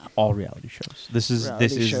 TV, yeah. All reality shows. This Reality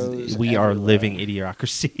is shows we are everywhere. living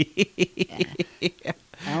idiocracy.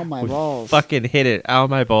 Ow, my We balls. Fucking hit it. Ow,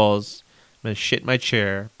 my balls. I'm gonna shit my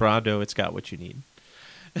chair. Brando, it's got what you need.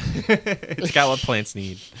 It's got what plants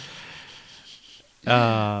need.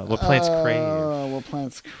 What plants crave. What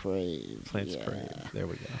plants crave. Plants yeah. crave. There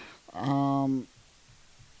we go.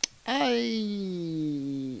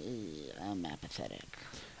 I'm apathetic.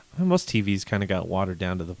 Most TVs kind of got watered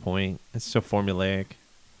down to the point. It's so formulaic.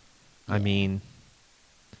 I mean,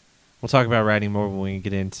 we'll talk about writing more when we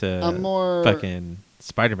get into more fucking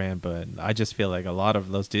Spider-Man, but I just feel like a lot of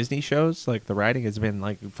those Disney shows, like the writing has been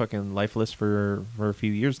like fucking lifeless for a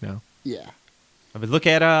few years now. Yeah. I mean, look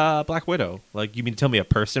at Black Widow. Like, you mean to tell me a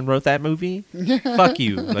person wrote that movie? Fuck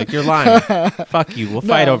you. Like, you're lying. Fuck you. We'll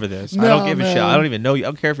fight over this. I don't give a shit. I don't even know you. I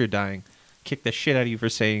don't care if you're dying. Kick the shit out of you for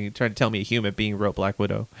trying to tell me a human being wrote Black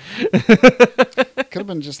Widow. Could have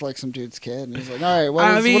been just like some dude's kid, and he's like, "All right,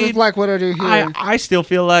 what does Black Widow do here?" I still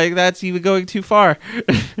feel like that's even going too far.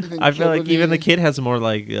 I feel like even the Creativity. kid has more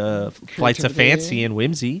like flights of Creativity. fancy and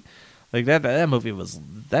whimsy. Like that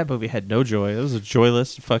movie had no joy. It was a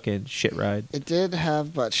joyless fucking shit ride. It did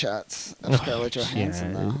have butt shots of Scarlett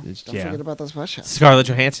Johansson, though. Don't forget about those butt shots. Scarlett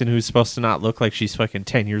Johansson, who's supposed to not look like she's fucking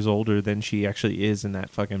 10 years older than she actually is in that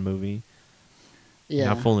fucking movie. Yeah.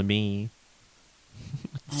 Not fooling me.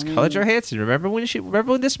 I Scarlett mean- Johansson. Remember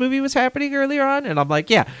when this movie was happening earlier on? And I'm like,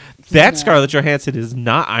 yeah, that Scarlett Johansson is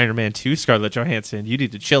not Iron Man 2 Scarlett Johansson. You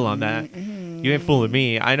need to chill on that. You ain't fooling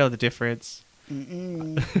me. I know the difference.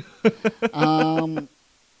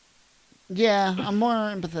 Yeah, I'm more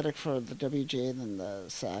empathetic for the WGA than the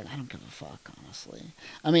SAG. I don't give a fuck, honestly.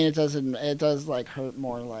 I mean, it does like hurt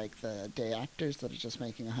more like the day actors that are just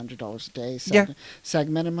making $100 a day. SAG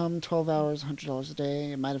minimum 12 hours, $100 a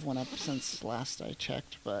day. It might have went up since last I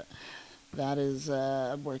checked, but that is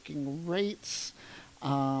working rates.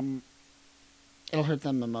 It'll hurt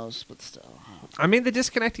them the most, but still. I mean, the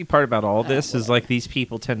disconnecting part about all this is whatever. like these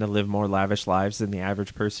people tend to live more lavish lives than the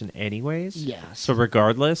average person anyways. Yes. So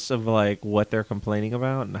regardless of like what they're complaining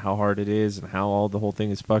about and how hard it is and how all the whole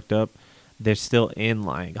thing is fucked up, they're still in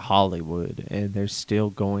like Hollywood and they're still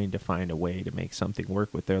going to find a way to make something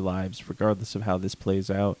work with their lives regardless of how this plays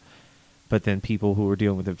out. But then people who are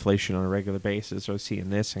dealing with inflation on a regular basis are seeing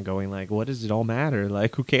this and going like, what does it all matter?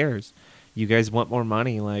 Like, who cares? You guys want more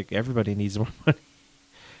money. Like, everybody needs more money.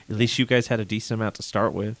 At least you guys had a decent amount to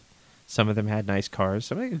start with. Some of them had nice cars.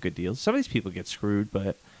 Some of them had good deals. Some of these people get screwed,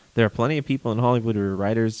 but there are plenty of people in Hollywood who are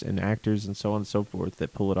writers and actors and so on and so forth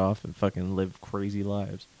that pull it off and fucking live crazy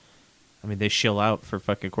lives. I mean, they shill out for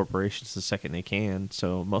fucking corporations the second they can,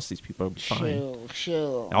 so most of these people are fine.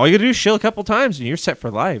 Chill. All you gotta do is shill a couple times and you're set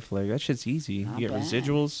for life. Like, that shit's easy. Not you get bad.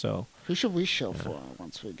 rituals, so. Who should we show for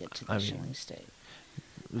once we get to the I mean, shilling state?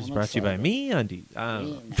 It was I'm brought to you by excited. me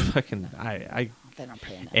on fucking They don't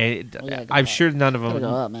pay enough. it, We gotta go I'm up. sure none of Gotta go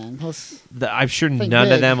them. up, man. I'm sure Think none of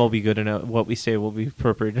big. them will be good enough. What we say will be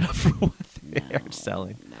appropriate enough for what they are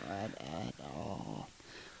selling. Not at all.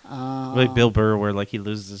 Like Bill Burr, where like he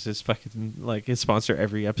loses his fucking like his sponsor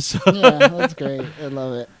every episode. Yeah, that's great. I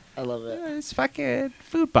love it. It's fucking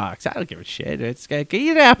food box. I don't give a shit. It's get eat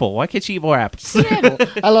an apple. Why can't you eat more apples? Apple.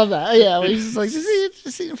 I love that. Yeah, he's just like,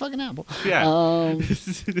 just eat a fucking apple. Yeah. All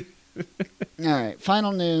right.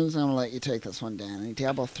 Final news. I'm gonna let you take this one, Danny.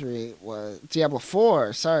 Diablo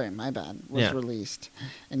 4. Sorry, my bad. Was Yeah. released,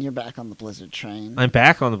 and you're back on the Blizzard train. I'm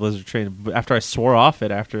back on the Blizzard train after I swore off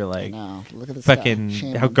it after I like know. Look at this fucking guy.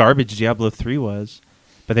 Shame how on- garbage Diablo 3 was.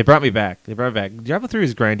 But they brought me back. Diablo 3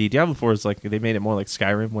 is grindy. Diablo 4 is like they made it more like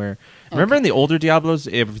Skyrim where remember in the older Diablos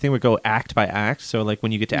everything would go act by act. So like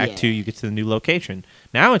when you get to act 2 you get to the new location.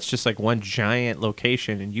 Now it's just like one giant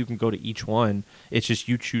location and you can go to each one. It's just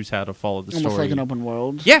you choose how to follow the Almost story. like an open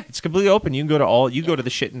world. Yeah, it's completely open. You can go to the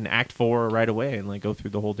shit in act 4 right away and like go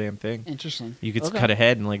through the whole damn thing. Interesting. You could Okay. cut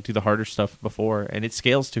ahead and like do the harder stuff before, and it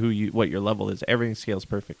scales to what your level is. Everything scales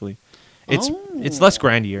perfectly. It's less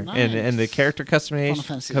grindier, and the nice. character Final customization.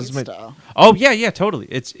 Fantasy style. Oh yeah, totally.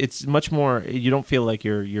 It's much more. You don't feel like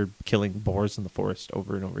you're killing boars in the forest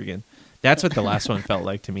over and over again. That's what the last one felt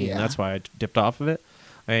like to me, Yeah. and that's why I dipped off of it.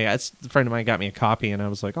 A friend of mine got me a copy, and I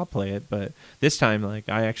was like, I'll play it. But this time, like,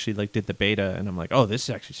 I actually like did the beta, and I'm like, oh, this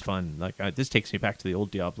is actually fun. Like, this takes me back to the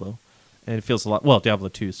old Diablo, and it feels a lot. Well, Diablo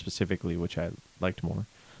 2 specifically, which I liked more.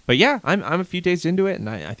 But yeah, I'm a few days into it, and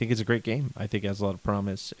I think it's a great game. I think it has a lot of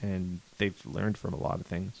promise, and they've learned from a lot of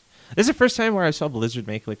things. This is the first time where I saw Blizzard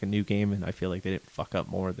make like a new game, and I feel like they didn't fuck up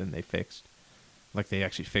more than they fixed. Like they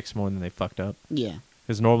actually fixed more than they fucked up. Yeah.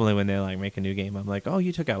 Because normally when they like make a new game, I'm like, oh,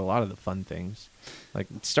 you took out a lot of the fun things. Like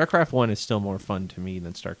StarCraft 1 is still more fun to me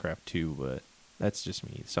than StarCraft 2, but that's just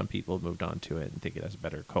me. Some people have moved on to it and think it has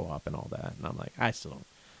better co-op and all that, and I'm like,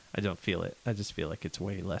 I don't feel it. I just feel like it's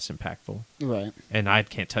way less impactful. Right. And I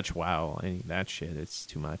can't touch WoW, any of that shit. It's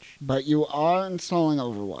too much. But you are installing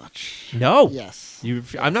Overwatch. No. Yes.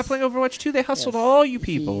 I'm not playing Overwatch 2. They hustled Yes. all you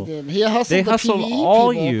people. He did. He hustled They the hustled PvE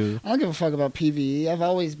all people. you. I don't give a fuck about PvE. I've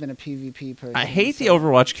always been a PvP person. I hate the so-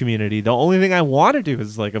 Overwatch community. The only thing I want to do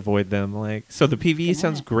is like avoid them. Like, so the PvE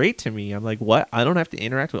sounds on. great to me. I'm like, what? I don't have to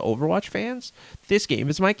interact with Overwatch fans? This game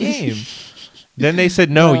is my game. Then they said,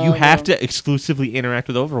 no, you have no. to exclusively interact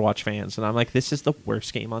with Overwatch fans, and I'm like, this is the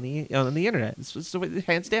worst game on the internet. This is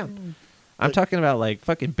hands down. I'm talking about like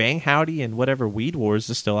fucking Bang Howdy and whatever Weed Wars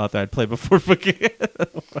is still out there. I'd play before fucking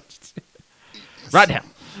right now.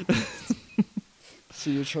 So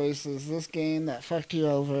your choice is this game that fucked you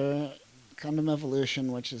over, Gundam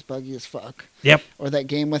Evolution, which is buggy as fuck, Yep. or that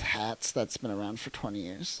game with hats that's been around for 20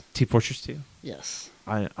 years. Team Fortress 2. Yes.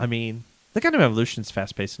 I mean, the Gundam Evolution's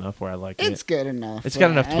fast paced enough where I like it. It's good enough. It's got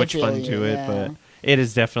but enough I Twitch feel fun you, to it, yeah. but it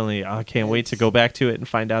is definitely. I can't wait to It's- go back to it and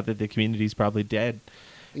find out that the community's probably dead,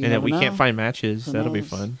 You and that never we know. can't find matches. Who That'll be knows?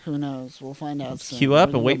 fun. Who knows? We'll find out soon. Queue up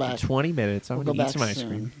We'll and go wait back. for 20 minutes. I'm We'll gonna go eat back some ice soon.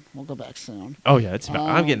 cream. We'll go back soon. Oh yeah, it's about,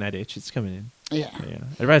 I'm Um, getting that itch. It's coming in. Yeah. Yeah,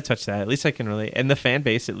 I'd rather touch that. At least I can relate. And the fan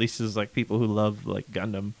base, at least, is like people who love like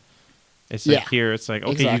Gundam. It's like Yeah. here, it's like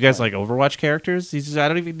okay, you guys Exactly. like Overwatch characters. These I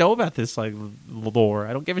don't even know about this like lore.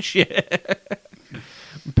 I don't give a shit.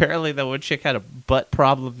 Apparently, the one chick had a butt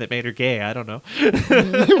problem that made her gay. I don't know.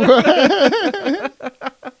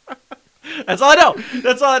 That's all I know.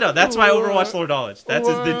 That's all I know. That's my Overwatch lore knowledge. That's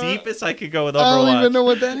the deepest I could go with Overwatch. I don't even know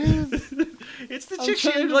what that is. It's the I'm chick she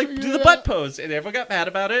trying had to like figure do it the butt out. pose, and everyone got mad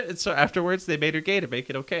about it, and so afterwards they made her gay to make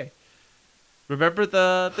it okay. Remember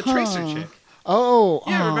the Tracer Huh. chick? Oh.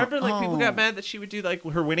 Yeah, oh, remember like people got oh. mad that she would do like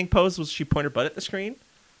her winning pose was she point her butt at the screen,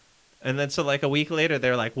 and then so like a week later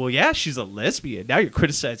they're like, well, yeah, she's a lesbian. Now you're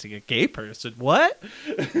criticizing a gay person. What?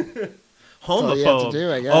 all you have to Homophobe.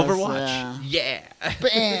 do, I guess. Overwatch. Yeah.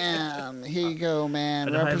 Bam! Here you go, man.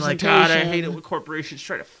 And I'm like, Representation. God, I hate it when corporations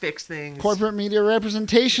try to fix things. Corporate media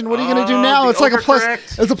representation. What are you going to do now? the It's like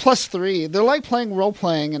overcorrect. it's a +3. They're like playing role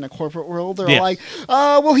playing in a corporate world. They're Yes. like,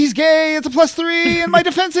 well, he's gay. It's a +3. And my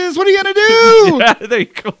defense is, what are you going to do? Yeah, there you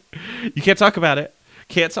go. You can't talk about it.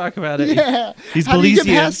 Can't talk about it. Yeah. He's How do you get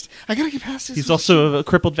Belizean. past? I got to get past this. He's also a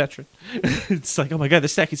crippled veteran. It's like, oh my God, they're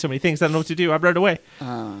stacking so many things. I don't know what to do. I'm running away.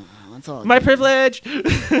 It's all My a game. privilege.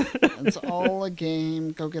 It's all a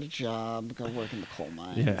game. Go get a job. Go work in the coal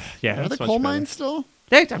mines. Yeah. Are that's there much coal better. mines still?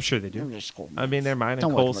 Yeah, I'm sure they do. There's coal I mean, mines. they're mining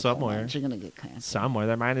Don't work coal in the coal somewhere. mines. You're going to get canceled. Somewhere.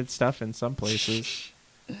 They're mining stuff in some places.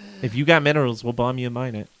 If you got minerals, we'll bomb you and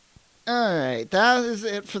mine it. All right, that is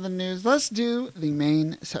it for the news. Let's do the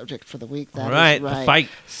main subject for the week. That All right, is right. the fight.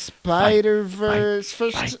 Spider-Verse.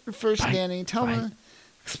 Fight. First, Fight. Danny, tell Fight. me,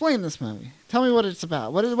 explain this movie. Tell me what it's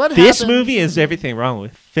about. What This happens? movie is everything wrong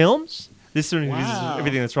with films. This movie Wow. is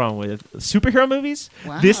everything that's wrong with superhero movies.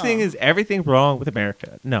 This Wow. thing is everything wrong with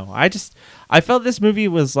America. No, I felt this movie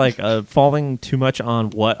was like falling too much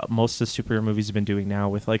on what most of the superhero movies have been doing now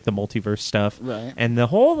with like the multiverse stuff. Right. And the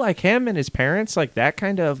whole like him and his parents, like that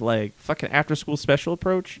kind of like fucking after school special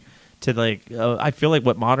approach to like, I feel like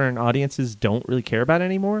what modern audiences don't really care about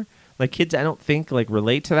anymore. Like kids, I don't think like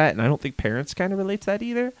relate to that, and I don't think parents kind of relate to that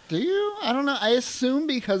either. Do you? I don't know. I assume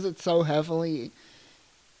because it's so heavily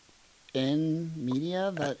in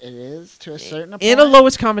media that it is to a certain point. In a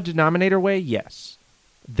lowest common denominator way, yes,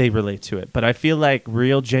 they relate to it. But I feel like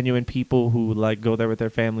real, genuine people who like go there with their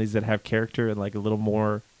families that have character and like a little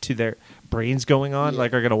more to their brains going on, Yeah.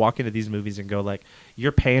 like are gonna walk into these movies and go like,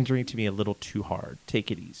 "You're pandering to me a little too hard.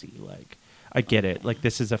 Take it easy." Like, I get it. Like,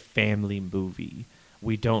 this is a family movie.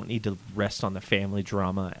 We don't need to rest on the family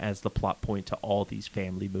drama as the plot point to all these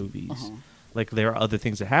family movies. Uh-huh. Like there are other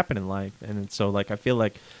things that happen in life, and so like I feel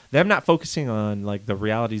like them not focusing on like the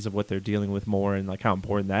realities of what they're dealing with more and like how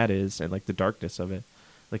important that is and like the darkness of it.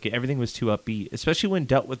 Like everything was too upbeat, especially when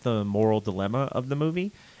dealt with the moral dilemma of the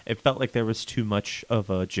movie. It felt like there was too much of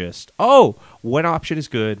a just, oh, one option is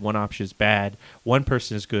good, one option is bad, one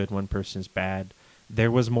person is good, one person is bad. There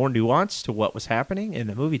was more nuance to what was happening, and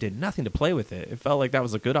the movie did nothing to play with it. It felt like that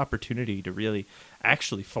was a good opportunity to really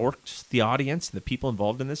actually force the audience and the people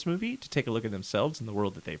involved in this movie to take a look at themselves and the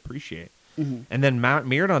world that they appreciate. Mm-hmm. And then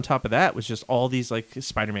mirrored on top of that was just all these like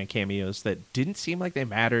Spider-Man cameos that didn't seem like they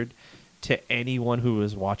mattered to anyone who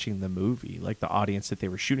was watching the movie, like the audience that they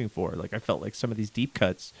were shooting for. Like I felt like some of these deep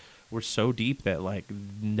cuts were so deep that like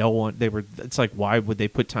it's like, why would they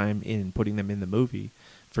put time in putting them in the movie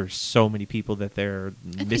for so many people that they're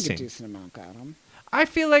I missing? think a decent amount got them. I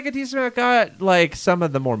feel like a decent amount got like some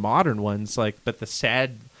of the more modern ones, like but the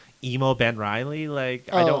sad emo Ben Reilly,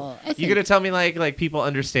 like I don't. You're gonna tell me like people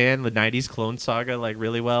understand the '90s Clone Saga like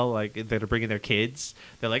really well, like that are bringing their kids.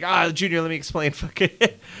 They're like, Junior, let me explain,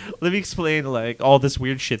 let me explain like all this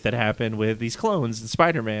weird shit that happened with these clones and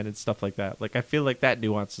Spider-Man and stuff like that. Like I feel like that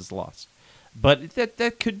nuance is lost, but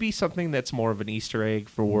that could be something that's more of an Easter egg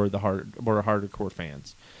for more hardcore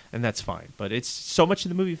fans. And that's fine. But it's so much of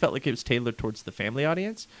the movie felt like it was tailored towards the family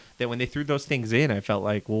audience that when they threw those things in, I felt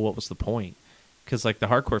like, well, what was the point? Because like the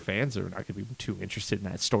hardcore fans are not going to be too interested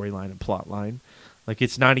in that storyline and plot line. Like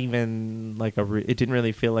it's not even like it didn't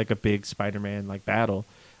really feel like a big Spider-Man like battle.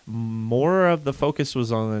 More of the focus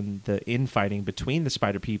was on the infighting between the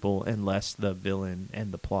Spider people and less the villain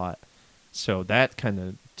and the plot. So that kind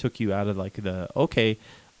of took you out of like the, okay,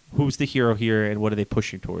 who's the hero here and what are they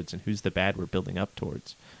pushing towards and who's the bad we're building up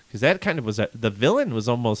towards. Because that kind of was the villain was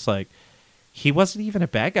almost like he wasn't even a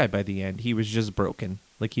bad guy by the end. He was just broken.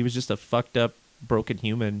 Like he was just a fucked up, broken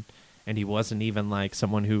human, and he wasn't even like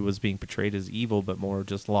someone who was being portrayed as evil, but more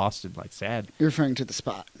just lost and like sad. You're referring to the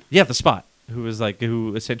Spot. Yeah, the Spot, who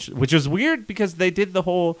essentially, which was weird because they did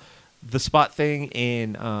the Spot thing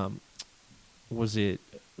in was it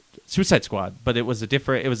Suicide Squad, but it was a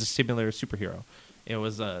similar superhero. It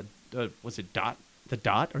was was it Dot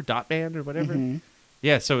Man or whatever. Mm-hmm.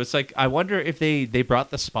 Yeah, so it's like I wonder if they brought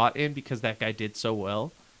the Spot in because that guy did so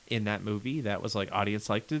well in that movie that was like audience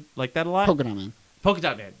liked that a lot. Polka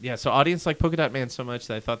Dot Man. Yeah, so audience liked Polka Dot Man so much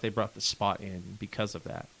that I thought they brought the Spot in because of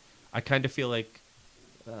that. I kind of feel like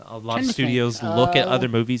a lot of studios look at other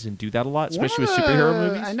movies and do that a lot, especially with superhero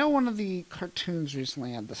movies. I know one of the cartoons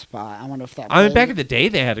recently had the Spot. I wonder if that. I mean, back in the day,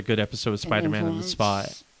 they had a good episode of Spider-Man and the influence.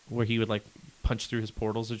 Spot where he would like punch through his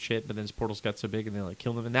portals and shit, but then his portals got so big and they like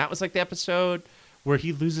killed him. And that was like the episode where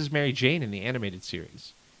he loses Mary Jane in the animated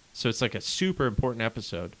series. So it's like a super important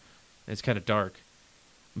episode. And it's kind of dark.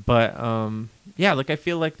 But yeah, like I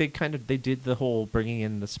feel like they did the whole bringing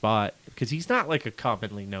in the Spot because he's not like a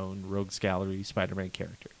commonly known rogues gallery Spider-Man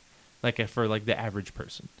character. like for like the average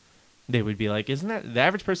person. They would be like, isn't that the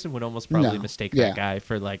average person would almost probably mistake that guy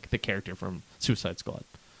for like the character from Suicide Squad.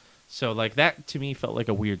 So like that to me felt like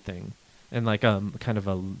a weird thing and like kind of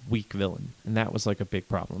a weak villain. And that was like a big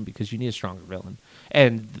problem because you need a stronger villain.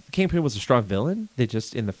 And Kingpin was a strong villain. They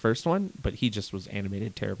just in the first one, but he just was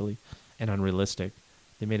animated terribly and unrealistic.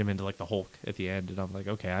 They made him into like the Hulk at the end. And I'm like,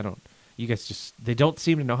 okay, you guys just, they don't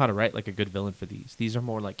seem to know how to write like a good villain for these. These are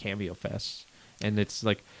more like cameo fests. And it's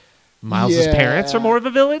like, Miles' parents are more of a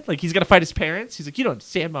villain. Like, he's got to fight his parents. He's like, you don't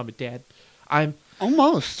understand, Mom and Dad. I'm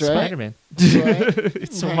almost, right? Spider-Man. Right?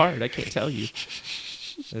 It's so hard. I can't tell you.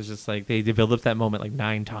 It's just like, they build up that moment like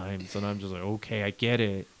 9 times. And I'm just like, okay, I get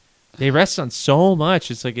it. They rest on so much.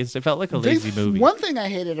 It's like, it felt like a lazy movie. One thing I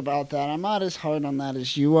hated about that, I'm not as hard on that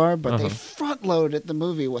as you are, but they front-loaded the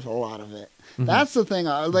movie with a lot of it. That's the thing.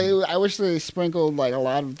 I wish they sprinkled like a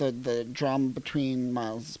lot of the drama between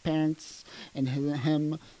Miles' parents and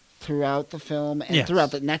him throughout the film and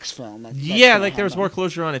throughout the next film. That's like there was more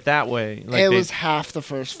closure on it that way. Like it was half the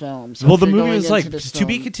first film. So well, the movie was like to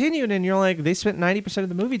be continued, and you're like, they spent 90% of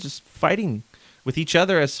the movie just fighting with each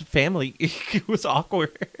other as family. It was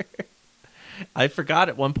awkward. I forgot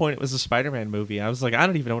at one point it was a Spider-Man movie. I was like, I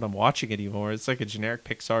don't even know what I'm watching anymore. It's like a generic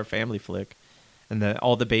Pixar family flick. And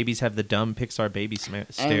all the babies have the dumb Pixar baby smile.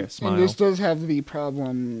 And this does have the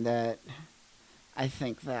problem that I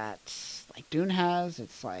think that like Dune has.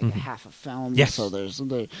 It's like half a film. Yes. So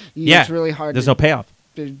it's really hard. There's no payoff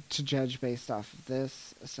to judge based off of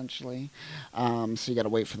this, essentially. So you got to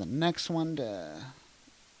wait for the next one to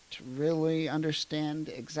really understand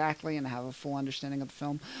exactly and have a full understanding of the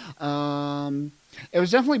film. It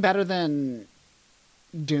was definitely better than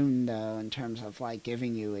Dune, though, in terms of like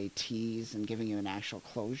giving you a tease and giving you an actual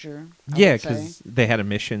closure. Yeah, because they had a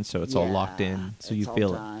mission, so it's all locked in, so you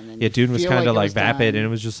feel it. Yeah, Dune was kind of like vapid, and it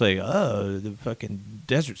was just like, oh, the fucking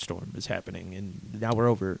desert storm is happening, and now we're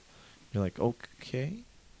over. You're like, okay,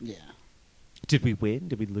 yeah. Did we win?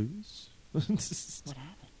 Did we lose? What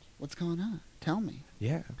happened? What's going on? Tell me.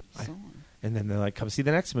 Yeah. And then they're like, come see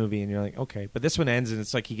the next movie, and you're like, okay. But this one ends, and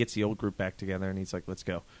it's like he gets the old group back together, and he's like, let's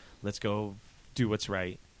go do what's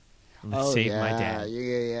right. Let's save my dad.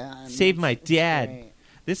 Yeah. Save my dad. Great.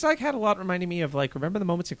 This like had a lot reminding me of like, remember the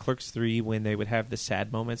moments in Clerks 3 when they would have the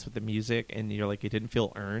sad moments with the music and you're like, it didn't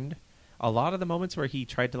feel earned? A lot of the moments where he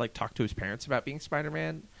tried to like talk to his parents about being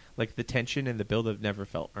Spider-Man, like the tension and the build-up never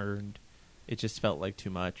felt earned. It just felt like too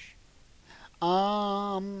much.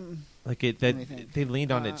 Like they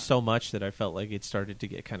leaned on it so much that I felt like it started to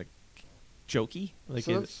get kind of jokey. Like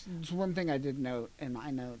so that's one thing I did note in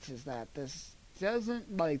my notes is that this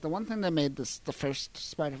doesn't like the one thing that made the first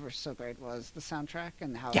Spider-Verse so great was the soundtrack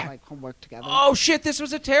and how it like worked together. Oh shit, this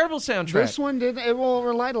was a terrible soundtrack. This one did it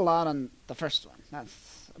relied a lot on the first one.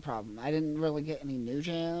 That's a problem. I didn't really get any new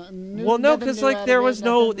jam. Well, no, because like there was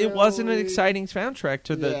it wasn't an exciting soundtrack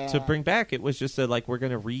to bring back. It was just like we're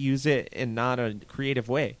gonna reuse it in not a creative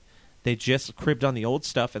way. They just cribbed on the old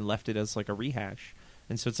stuff and left it as like a rehash,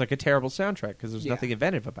 and so it's like a terrible soundtrack because there's nothing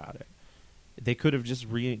inventive about it. They could have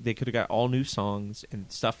just they could have got all new songs and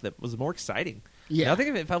stuff that was more exciting. Yeah, nothing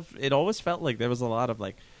of it it always felt like there was a lot of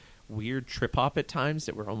like weird trip hop at times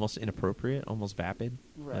that were almost inappropriate, almost vapid.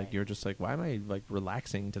 Right. Like you're just like, why am I like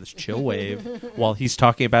relaxing to this chill wave while he's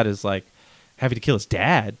talking about his like having to kill his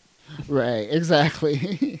dad? Right,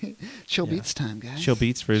 exactly. Chill beats time, guys. Chill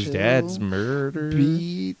beats for his dad's murder.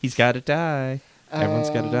 Beats. He's got to die. Everyone's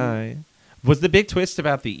got to die. Was the big twist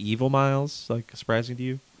about the evil Miles like surprising to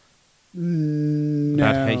you?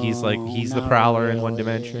 No, he's the Prowler in one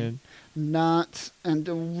dimension. Not,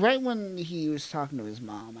 and right when he was talking to his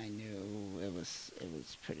mom, I knew it was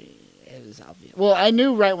obvious. Well, I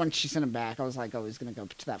knew right when she sent him back, I was like, oh, he's going to go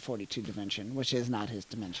to that 42 dimension, which is not his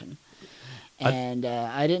dimension. And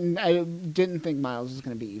I didn't think Miles was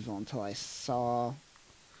going to be evil until I saw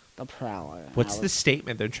the Prowler. What's the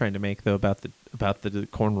statement they're trying to make though about the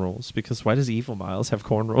corn rolls? Because why does evil Miles have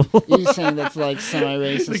corn rolls? You're saying that's like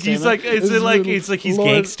semi-racist. Like he's like, it's like he's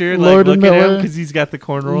gangster. Like look at him because he's got the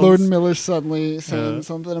corn rolls. Lord Miller suddenly saying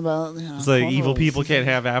something about it's like evil people can't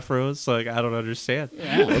have afros. Like I don't understand.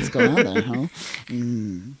 Yeah, what's going on there,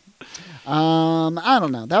 huh? I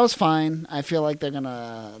don't know. That was fine. I feel like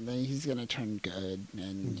he's gonna turn good,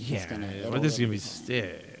 and this is gonna be.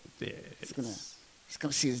 He's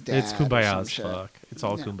gonna see his dad. It's kumbaya as fuck. It's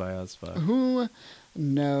all kumbaya as fuck. Who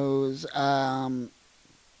knows?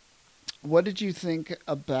 What did you think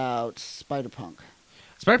about Spider-Punk?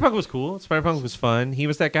 Spider-Punk was cool. Spider-Punk was fun. He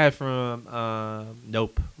was that guy from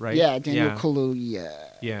Nope, right? Yeah, Daniel Kaluuya.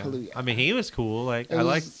 Yeah. I mean, he was cool. Like I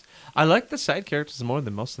I like the side characters more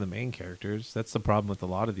than most of the main characters. That's the problem with a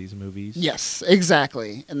lot of these movies. Yes,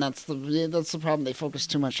 exactly, and that's the problem. They focus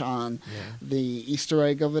too much on the Easter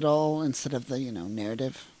egg of it all instead of the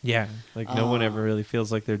narrative, Yeah, like no one ever really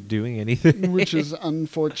feels like they're doing anything. which is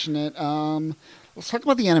unfortunate. Let's talk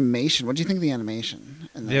about the animation. What do you think of the animation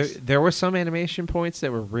in this? There were some animation points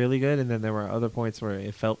that were really good, and then there were other points where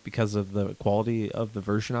it felt, because of the quality of the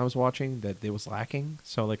version I was watching, that it was lacking.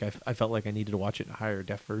 So like I felt like I needed to watch it in a higher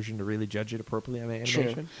def version to really judge it appropriately on the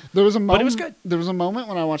animation. There was a moment, but it was good. There was a moment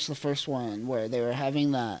when I watched the first one where they were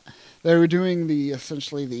having that. They were doing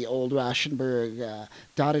essentially the old Rauschenberg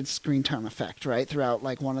dotted screen time effect right throughout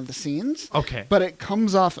like one of the scenes. Okay, But it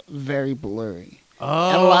comes off very blurry. oh,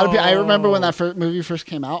 And a lot of people, I remember when that movie first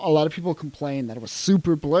came out, a lot of people complained that it was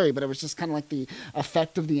super blurry, but it was just kind of like the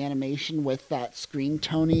effect of the animation with that screen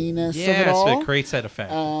toniness of it all. so it creates that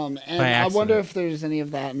effect. And by I wonder accident. if there's any of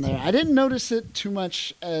that in there. I didn't notice it too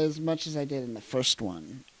much as I did in the first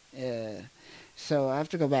one. So I have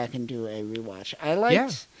to go back and do a rewatch.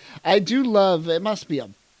 I do love, it must be a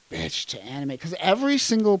bitch to animate because every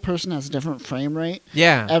single person has a different frame rate.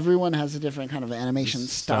 Yeah, Everyone has a different kind of animation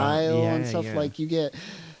style and stuff. yeah. Like you get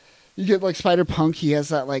like Spider-Punk. He has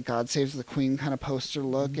that like God Saves the Queen kind of poster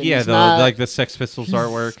look. And yeah, he's like the Sex Pistols he's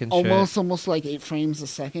artwork and almost like 8 frames a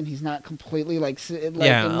second. He's not completely like in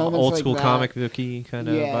moments old like school that. comic booky kind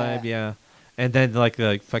of vibe. Yeah, and then like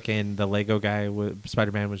the fucking the Lego guy with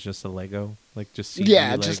Spider-Man was just a Lego, like just CG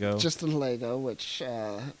Lego. just a Lego, which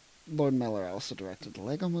Lord Miller also directed the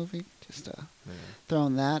Lego movie. Just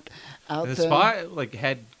throwing that out And the there. Spot like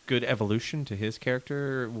had good evolution to his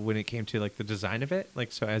character when it came to like the design of it.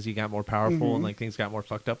 Like so, as he got more powerful and like things got more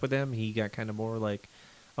fucked up with him, he got kind of more like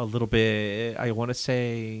a little bit. I want to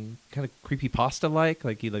say kind of creepypasta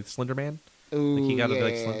like he like Slender Man. Ooh, Like he got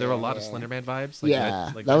yeah, there were a lot of yeah. Slender Man vibes. Like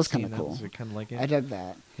Yeah, like that was scene, kinda cool. Kind of like it. I dug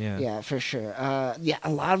that. Yeah, for sure. A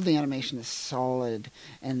lot of the animation is solid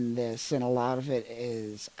in this, and a lot of it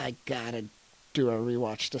is I gotta do a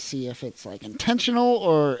rewatch to see if it's like intentional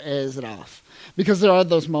or is it off. Because there are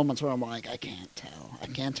those moments where I'm like, I can't tell. I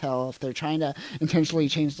can't tell if they're trying to intentionally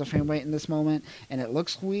change the frame rate in this moment, and it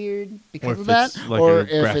looks weird because or of if that, it's like or a if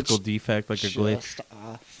graphical it's defect, like a glitch. just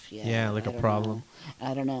off. Yeah, like a problem.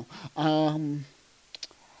 I don't know.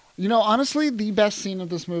 Honestly, the best scene of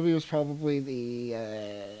this movie was probably the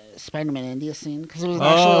Spider-Man India scene because it was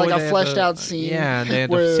actually like a fleshed-out scene. Yeah, and they had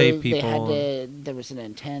to where save people. there was an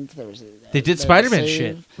intent. They did Spider-Man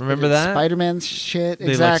shit. Remember that? Spider-Man shit. They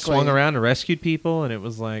Exactly. like swung around and rescued people, and it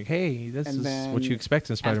was like, hey, this And is what you expect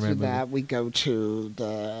in a Spider-Man After movie. that, we go to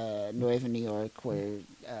the Nueva New York where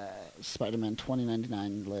Spider-Man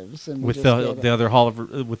 2099 lives, and we With just the get the other hall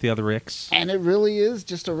of with the other Ricks. and it really is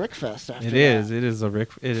just a Rick Fest. After It that, is. It is a Rick.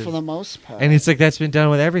 It is. for the most part. And it's like that's been done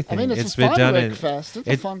with everything. I mean, it's a been fun done Rick in. Fest. It's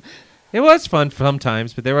a it- fun. It was fun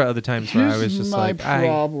sometimes, but there were other times where I was Here's just my like,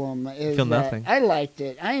 problem is feel that nothing. I liked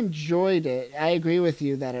it. I enjoyed it. I agree with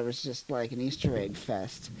you that it was just like an Easter egg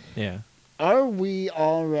fest. yeah. Are we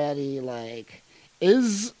already like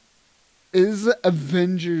is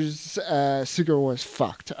Avengers Secret Wars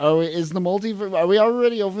fucked? Are we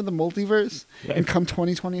already over the multiverse? Yeah. And come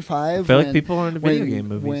 2025, I feel like people are into video game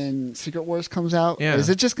movies. when Secret Wars comes out. Yeah. Or is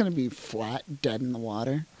it just going to be flat, dead in the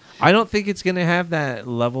water? I don't think it's going to have that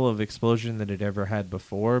level of explosion that it ever had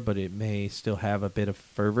before, but it may still have a bit of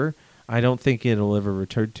fervor. I don't think it'll ever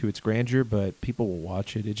return to its grandeur, but people will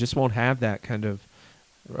watch it. It just won't have that kind of,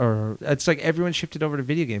 or it's like everyone shifted over to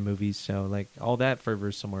video game movies, so like all that fervor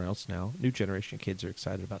is somewhere else now. New generation kids are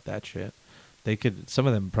excited about that shit. Some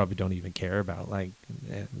of them probably don't even care about like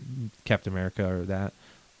Captain America or that.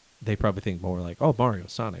 They probably think more like, oh, Mario,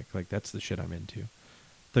 Sonic, like that's the shit I'm into.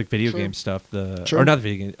 The video True. game stuff, True. or not the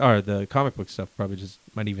video game, or the comic book stuff, probably just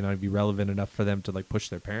might even not be relevant enough for them to like push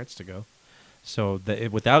their parents to go. So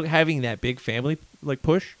without having that big family like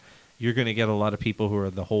push, you're gonna get a lot of people who are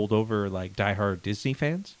the holdover like diehard Disney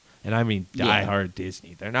fans, and I mean diehard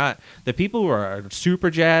Disney. They're not the people who are super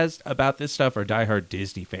jazzed about this stuff are diehard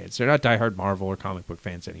Disney fans. They're not diehard Marvel or comic book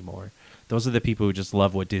fans anymore. Those are the people who just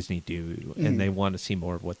love what Disney do, and they want to see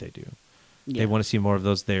more of what they do. Yeah. They want to see more of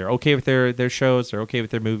those. They're okay with their shows. They're okay with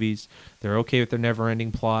their movies. They're okay with their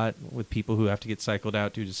never-ending plot with people who have to get cycled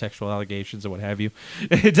out due to sexual allegations or what have you.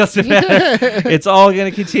 It doesn't matter. It's all going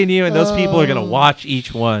to continue, and those people are going to watch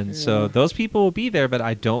each one. Yeah. So those people will be there, but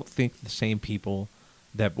I don't think the same people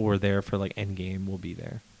that were there for like Endgame will be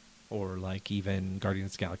there, or like even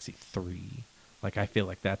Guardians of the Galaxy 3. Like I feel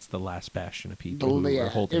like that's the last bastion of people who are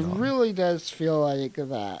holding on. It really does feel like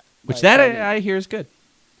that. Which like, that I hear is good.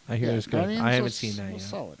 I hear it's good. Guardians I haven't was- seen that was yet.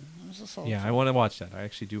 Solid. It was a solid Yeah, I film. want to watch that. I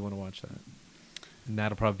actually do want to watch that. And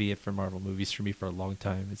that'll probably be it for Marvel movies for me for a long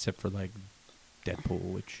time, except for like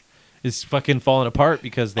Deadpool, which is fucking falling apart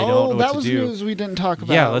because they don't know what that to was do. news we didn't talk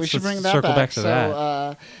about. Yeah, we let's should bring that circle back to so,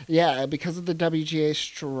 that. Yeah, because of the WGA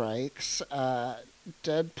strikes,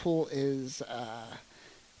 Deadpool is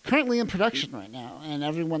currently in production right now, and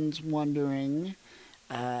everyone's wondering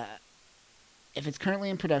if it's currently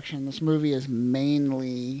in production. This movie is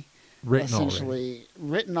mainly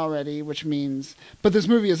written already, which means, but this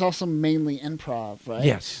movie is also mainly improv, right?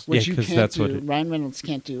 Yes, which yeah, you 'cause can't that's do. what Ryan Reynolds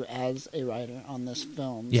can't do as a writer on this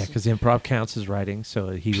film. Yeah, because improv counts as writing, so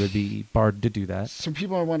he would be barred to do that. So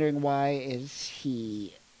people are wondering, why is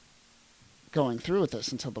he going through with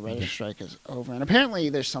this until the writer's strike is over? And apparently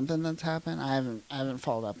there's something that's happened. I haven't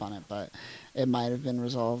followed up on it, but it might have been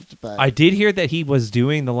resolved. But I did hear that he was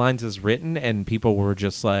doing the lines as written, and people were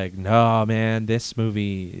just like, "No, man, this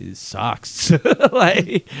movie sucks.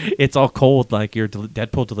 Like, it's all cold. Like, your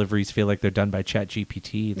Deadpool deliveries feel like they're done by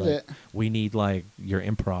ChatGPT. Like, we need like your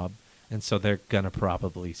improv." And so they're gonna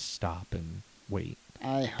probably stop and wait.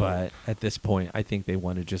 I hope. But at this point, I think they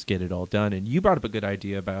want to just get it all done. And you brought up a good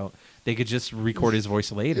idea about they could just record his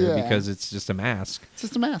voice later because it's just a mask. It's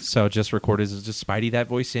just a mask. So just record just Spidey that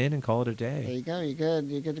voice in and call it a day. There you go. You're good.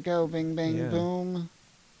 You're good to go. Bing, bang, Yeah. boom.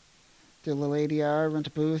 Do a little ADR, rent a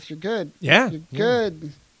booth. You're good. Yeah. You're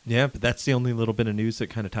good. Yeah, but that's the only little bit of news that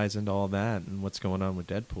kind of ties into all that and what's going on with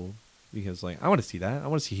Deadpool. Because, like, I want to see that. I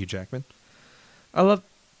want to see Hugh Jackman. I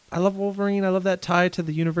love Wolverine. I love that tie to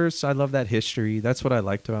the universe. I love that history. That's what I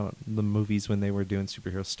liked about the movies when they were doing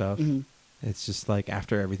superhero stuff. Mhm. It's just like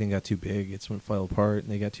after everything got too big, it's when it fell apart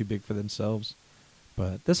and they got too big for themselves.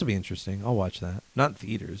 But this will be interesting. I'll watch that. Not in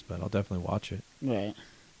theaters, but I'll definitely watch it. Right.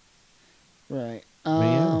 Right.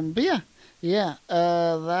 yeah. But yeah.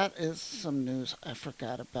 That is some news I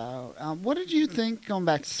forgot about. What did you think, going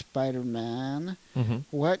back to Spider-Man, Mm-hmm.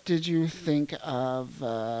 what did you think of,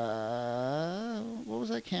 what was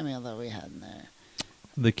that cameo that we had in there?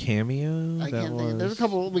 The cameo? I that can't think. There's a was-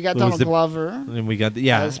 couple. We got it was Donald the- Glover, And we got,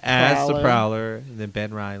 As as the Prowler. Prowler, and then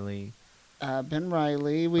Ben Reilly. Ben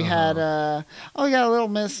Reilly. We Uh-huh. had, we got a little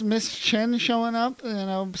Miss Chin showing up. You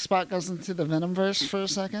know, Spot goes into the Venomverse for a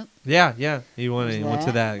second. Yeah. He went to That's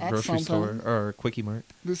that grocery something. store or Quickie Mart.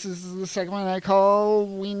 This is the segment I call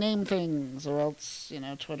 "We Name Things," or else,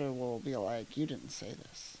 Twitter will be like, "You didn't say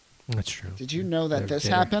this. That's true. Did you know that They're this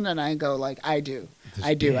bitter. happened?" And I go like, "I do. Just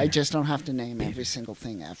I do. I bitter. just don't have to name every single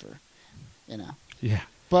thing ever." Yeah.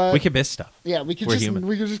 But We can miss stuff. yeah, We're human.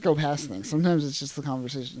 we could just go past things. Sometimes it's just the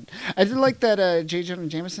conversation. I did like that J. Jonah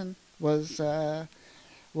Jameson was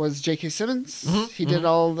J.K. Simmons. Mhm, He did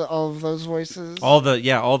all of those voices. All the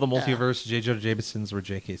multiverse J. Jonah Jamesons were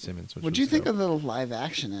J.K. Simmons. What do you think of the live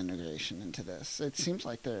action integration into this? It seems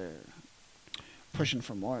like they're pushing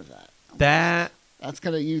for more of that. That's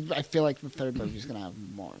gonna. I feel like the third movie is gonna have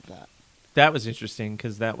more of that. That was interesting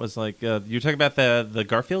because that was like you're talking about the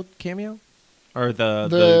Garfield cameo, or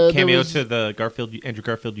the cameo was- to the Andrew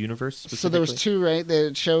Garfield universe. So there was specifically? two, right?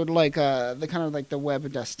 That showed like the kind of like the Web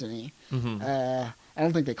of Destiny. Mhm. I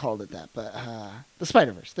don't think they called it that, but the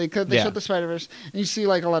Spider-Verse. They Yeah. showed the Spider-Verse, and you see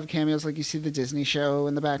like a lot of cameos. Like you see the Disney show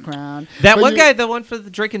in the background. That But one you- guy, the one for the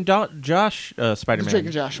Drake and Josh Spider-Man. the Drake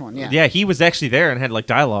and Josh one, yeah. Yeah, he was actually there and had like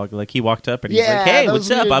dialogue. Like he walked up and he's Yeah, like, "Hey, that what's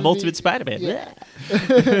was up? weird. I'm Ultimate Spider-Man." Yeah.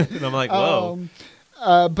 And I'm like, "Whoa."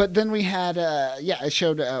 But then we had, it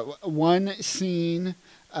showed one scene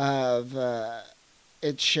of,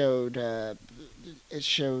 it showed,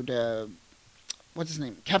 what's his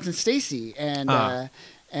name? Captain Stacy and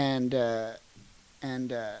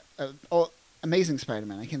Amazing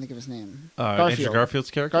Spider-Man. I can't think of his name. Andrew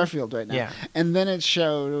Garfield's character. Garfield right now. Yeah. And then it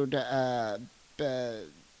showed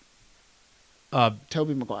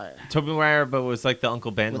Tobey Maguire. Tobey Maguire, but it was like the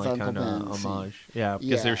Uncle Ben, With like Uncle kind of Ben, homage. Yeah,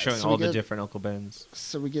 because they Yeah, were showing so all we the get- different Uncle Bens.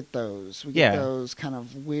 So we get those. We Yeah. get those kind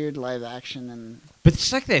of weird live action and But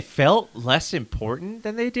it's like they felt less important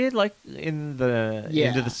than they did, like in the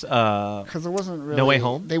into this. because it wasn't really No Way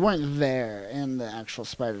Home? They weren't there in the actual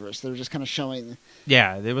Spider-Verse. They were just kind of showing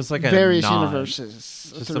Yeah, there was like a various nod. universes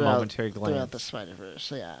just a throughout, momentary glance. throughout the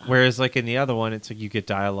Spider-Verse. Yeah. Whereas like in the other one, it's like you get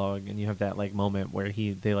dialogue and you have that like moment where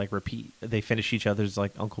they like repeat, they finish each other's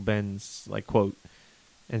like Uncle Ben's like quote,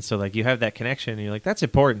 and so like you have that connection and you're like that's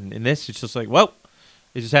important. In this, it's just like whoa,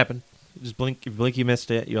 it just happened. Just blink, you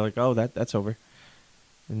missed it. You're like oh that's over,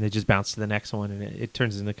 and they just bounce to the next one and it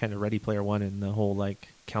turns into kind of Ready Player One and the whole like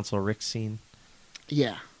Counselor Rick scene.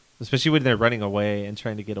 Yeah. Especially when they're running away and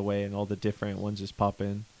trying to get away and all the different ones just pop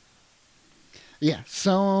in. Yeah.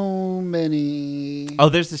 So many. Oh,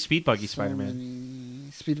 there's the Speed Buggy so Spider-Man.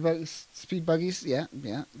 many speed buggies. Yeah.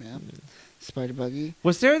 Spider Buggy.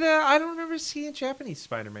 Was there I don't remember seeing Japanese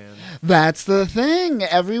Spider-Man. That's the thing.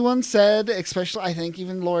 Everyone said, especially I think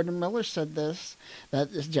even Lord and Miller said this,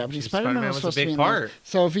 that this Japanese Spider-Man was supposed to be in part. there.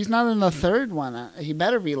 So if he's not in the third one, he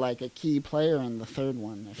better be like a key player in the third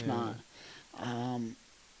one. If not,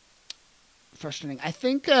 frustrating. I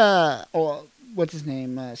think, what's his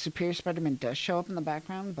name? Superior Spider-Man does show up in the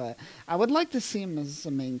background, but I would like to see him as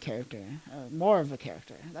a main character, more of a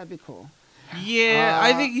character. That'd be cool. Yeah,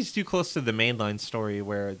 I think he's too close to the mainline story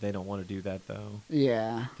where they don't want to do that, though.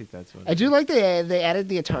 Yeah. I think that's what I do like they added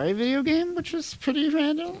the Atari video game, which was pretty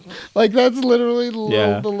random. Like, that's literally the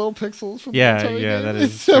little pixels from the Atari game. That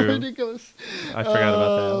it's is so true. ridiculous. I forgot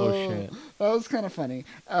about that. Oh, shit. That was kind of funny.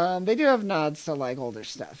 They do have nods to, like, older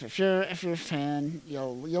stuff. If you're a fan,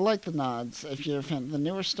 you'll like the nods. If you're a fan of the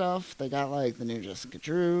newer stuff, they got, like, the new Jessica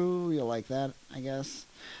Drew. You'll like that, I guess.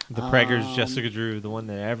 The Preggers, Jessica Drew, the one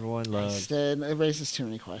that everyone loves. It raises too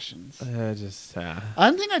many questions.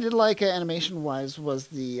 One thing I did like animation-wise was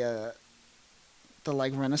the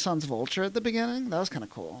like Renaissance Vulture at the beginning. That was kind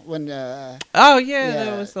of cool. When that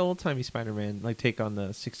was the old-timey Spider-Man, like take on the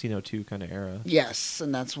 1602 kind of era. Yes,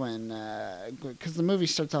 and that's when because the movie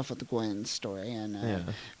starts off with the Gwen story,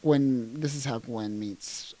 and this is how Gwen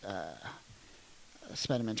meets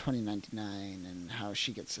Spider-Man 2099 and how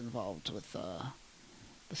she gets involved with the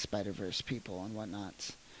Spider-Verse people and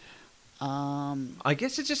whatnot. I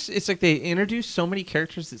guess it's like they introduce so many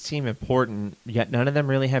characters that seem important, yet none of them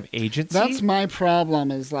really have agency. That's my problem.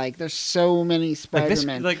 Is like there's so many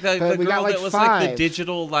Spider-Men. Like the girl got, like, that was 5. like the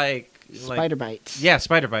digital Spider-Bites. Yeah,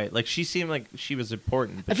 Spider-Bite. Like she seemed like she was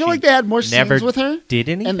important. But I feel like they had more scenes with her. Did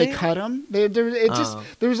anything? And they cut them. There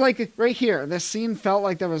was like right here. This scene felt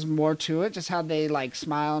like there was more to it. Just how they like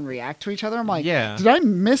smile and react to each other. I'm like, did I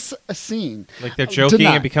miss a scene? Like they're joking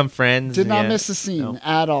and become friends. Did not miss a scene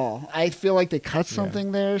at all. I feel like they cut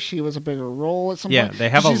something there. She was a bigger role at some point. Yeah, they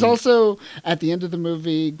have. She's also at the end of the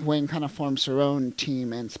movie. Gwen kind of forms her own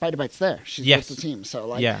team, and Spider-Bite's there. She's with the team. So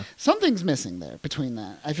like, something's missing there between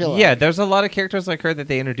that. I feel like. There's a lot of characters like her that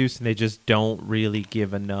they introduce and they just don't really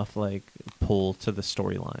give enough like pull to the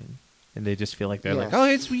storyline, and they just feel like they're like,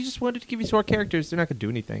 we just wanted to give you some more characters. They're not gonna do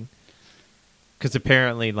anything because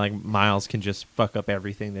apparently like Miles can just fuck up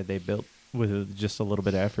everything that they built with just a little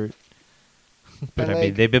bit of effort. But I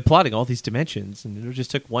mean, they've been plotting all these dimensions, and it just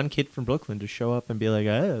took one kid from Brooklyn to show up and be like,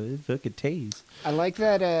 "Oh, fucking tase." I like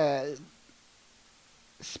that.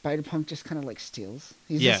 Spider-Punk just kind of like steals.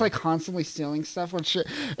 He's just like constantly stealing stuff, which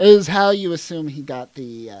is how you assume he got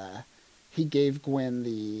the. He gave Gwen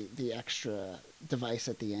the extra device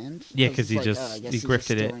at the end. Yeah, because he like, he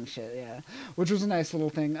grifted it. Shit, which was a nice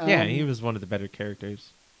little thing. He was one of the better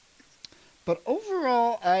characters. But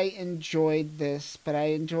overall, I enjoyed this. But I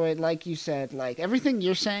enjoyed, like you said, like everything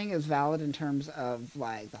you're saying is valid in terms of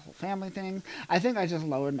like the whole family thing. I think I just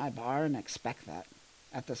lowered my bar and expect that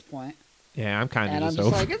at this point. Yeah, I'm kind of just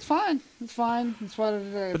over. like, it's fine. It's fine. It's what it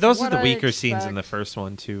is. But those are the weaker scenes in the first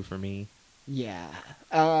one, too, for me. Yeah.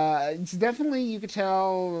 It's definitely, you could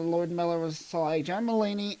tell Lord Miller was like, John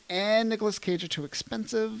Mulaney and Nicolas Cage are too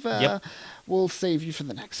expensive. We'll save you for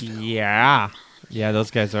the next film. Yeah. Yeah, those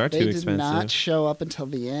guys are too expensive. They did not show up until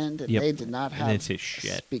the end, and they did not have a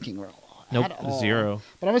speaking role at all. Zero.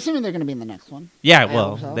 But I'm assuming they're going to be in the next one. Yeah,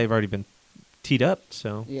 they've already been teed up,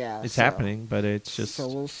 so it's happening, but it's just... So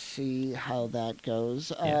we'll see how that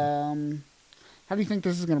goes. Yeah. How do you think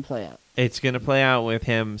this is going to play out? It's going to play out with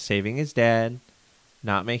him saving his dad,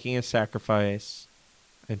 not making a sacrifice,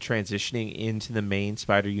 and transitioning into the main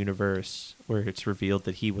Spider universe, where it's revealed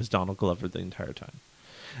that he was Donald Glover the entire time.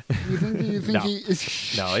 You think no. he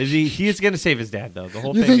is? No, he is going to save his dad, though. The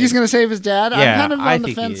whole you thing think he's going to save his dad? Yeah, I'm kind of I on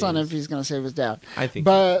the fence on if he's going to save his dad. I think,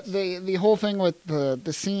 but the whole thing with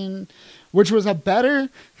the scene, which was a better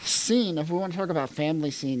scene, if we want to talk about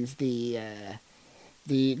family scenes, the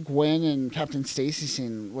Gwen and Captain Stacy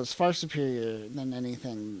scene was far superior than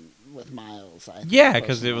anything with Miles. I think,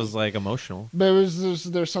 because it was like emotional. But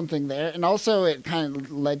there's something there, and also it kind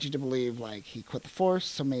of led you to believe like he quit the Force,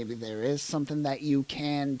 so maybe there is something that you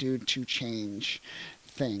can do to change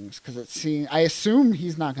things. Because I assume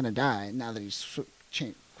he's not going to die now that he's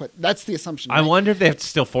changed. That's the assumption. Right? I wonder if they have to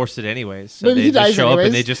still force it anyways. So maybe they just show up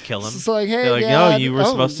and they just kill him. It's like, hey, they're like, no, you were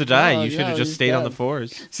supposed to die. You should have just stayed dead. on the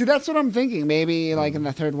Force. See, that's what I'm thinking. Maybe like in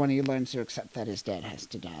the third one, he learns to accept that his dad has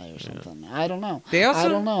to die or something. I don't know. I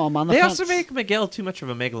don't know. I'm on the fence. They also make Miguel too much of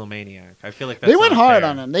a megalomaniac. I feel like they went hard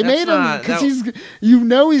on him. They made him because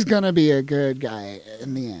he's gonna be a good guy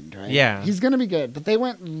in the end, right? Yeah, he's gonna be good. But they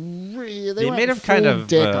went they made him full kind of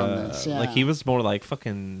dick on this. Yeah. Like he was more like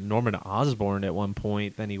fucking Norman Osborn at one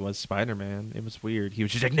point than he was Spider-Man. It was weird. He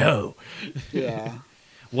was just like, no. Yeah.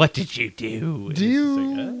 What did you do? And Do it's just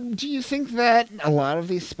like, do you think that a lot of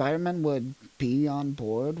these Spider-Men would be on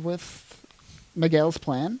board with Miguel's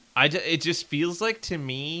plan? It just feels like to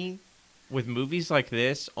me, with movies like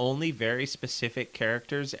this, only very specific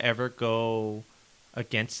characters ever go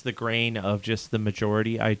against the grain of just the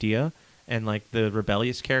majority idea. And, like, the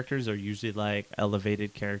rebellious characters are usually, like,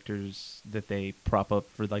 elevated characters that they prop up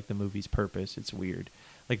for, like, the movie's purpose. It's weird.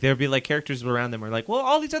 Like, there'll be, like, characters around them are like, well,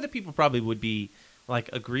 all these other people probably would be, like,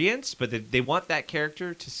 agreeants, but they want that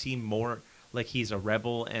character to seem more like he's a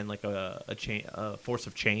rebel and, like, a force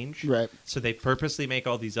of change. Right. So they purposely make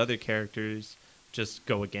all these other characters just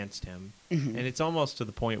go against him. Mm-hmm. And it's almost to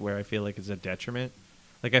the point where I feel like it's a detriment.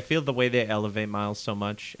 Like, I feel the way they elevate Miles so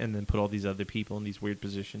much and then put all these other people in these weird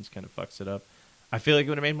positions kind of fucks it up. I feel like it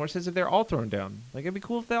would have made more sense if they're all thrown down. Like, it'd be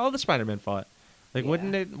cool if all the Spider-Men fought. Like,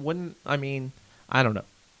 I mean, I don't know.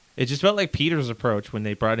 It just felt like Peter's approach when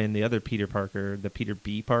they brought in the other Peter Parker, the Peter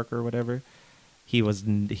B. Parker or whatever. He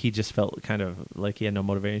just felt kind of like he had no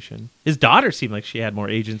motivation. His daughter seemed like she had more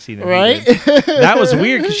agency than he did. That was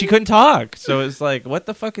weird because she couldn't talk. So it's like, what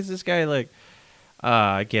the fuck is this guy like?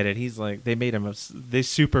 I get it. He's like, they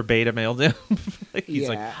super beta mailed him. Like, he's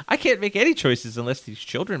like, I can't make any choices unless these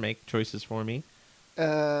children make choices for me.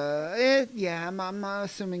 I'm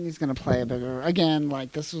assuming he's going to play a bigger, again,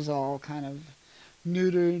 like, this was all kind of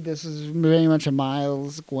neutered. This is very much a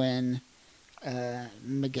Miles, Gwen,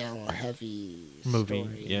 Miguel heavy Movie,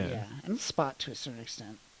 story. yeah. And Spot to a certain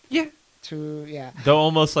extent. Yeah. Though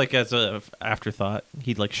almost like as a afterthought,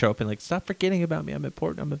 he'd like show up and like, stop forgetting about me. I'm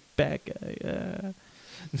important. I'm a bad guy.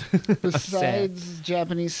 Besides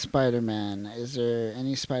Japanese Spider-Man, is there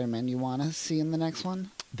any Spider-Man you want to see in the next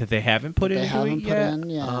one? That they haven't put into it yet?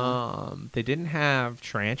 Yeah. They didn't have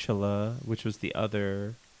Tarantula, which was the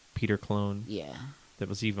other Peter clone. Yeah. That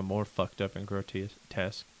was even more fucked up and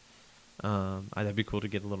grotesque. That'd be cool to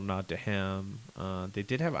get a little nod to him. They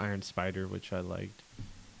did have Iron Spider, which I liked.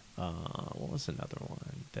 What was another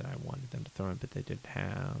one that I wanted them to throw in, but they didn't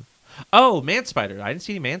have? Oh, Man Spider. I didn't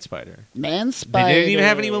see any Man Spider. Man Spider. They didn't even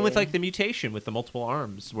have anyone with like the mutation with the multiple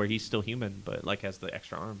arms, where he's still human but like has the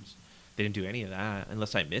extra arms. They didn't do any of that,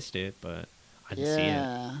 unless I missed it. But I didn't see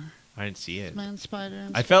it. I didn't see it. Man Spider.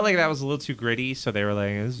 I felt like that was a little too gritty, so they were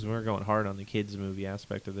like, we're going hard on the kids movie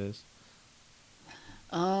aspect of this.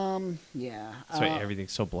 Yeah. That's why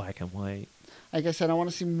everything's so black and white. Like I said, I want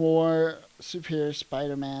to see more Superior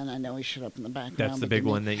Spider-Man. I know he showed up in the background. That's the big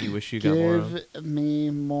one that you wish you got more of. Give me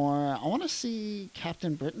more. I want to see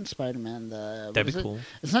Captain Britain Spider-Man. That'd be cool.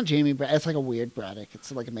 It's not Jamie Braddock. It's like a weird Braddock.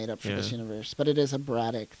 It's like a made-up for this universe. But it is a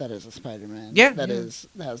Braddock that is a Spider-Man. Yeah. That has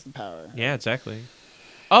the power. Yeah, exactly.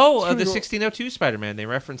 Oh, the 1602 Spider-Man. They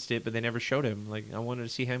referenced it, but they never showed him. Like, I wanted to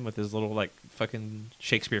see him with his little, like, fucking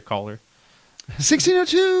Shakespeare collar.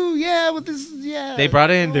 1602, yeah, with this, yeah. They brought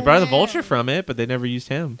the Vulture from it, but they never used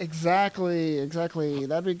him. Exactly.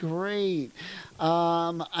 That'd be great.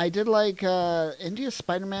 I did like India's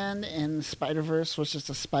Spider-Man in Spider-Verse was just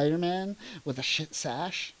a Spider-Man with a shit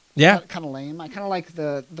sash. Yeah, kind of lame. I kind of like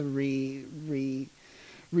the redoing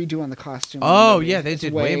the costume. Oh yeah, they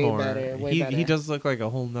did way more. Better, better. He does look like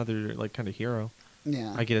a whole nother like kind of hero.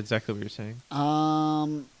 Yeah, I get exactly what you're saying.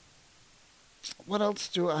 What else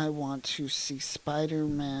do I want to see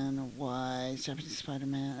Spider-Man wise? Japanese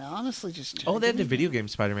Spider-Man. Honestly, just they had the video game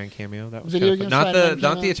Spider-Man cameo. That was not the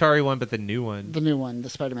Atari one, but the new one. The new one,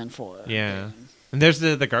 the Spider-Man 4. Yeah, game. And there's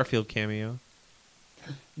the Garfield cameo.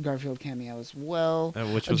 Garfield cameo as well.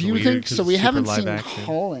 Which was do you weird think so? We haven't seen action.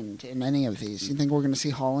 Holland in any of these. You think we're going to see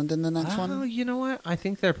Holland in the next one? Oh, you know what? I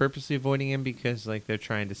think they're purposely avoiding him because like they're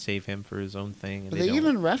trying to save him for his own thing. And but they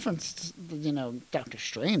even referenced, Doctor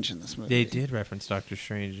Strange in this movie. They did reference Doctor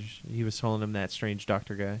Strange. He was calling him that strange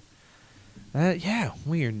doctor guy. Yeah,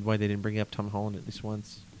 weird why they didn't bring up Tom Holland at least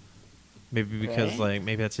once. Maybe because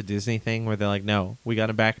maybe that's a Disney thing where they're like, no, we got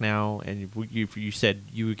him back now, and you said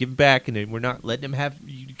you would give him back, and then we're not letting him have.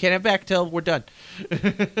 You can't have back till we're done.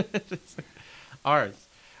 Ours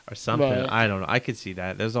or something. Right. I don't know. I could see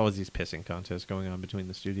that. There's always these pissing contests going on between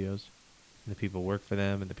the studios, and the people who work for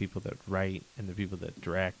them, and the people that write, and the people that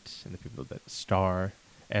direct, and the people that star.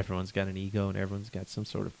 Everyone's got an ego, and everyone's got some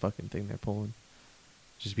sort of fucking thing they're pulling.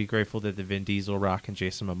 Just be grateful that the Vin Diesel, Rock, and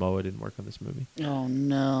Jason Momoa didn't work on this movie. Oh,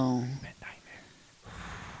 no. Nightmare.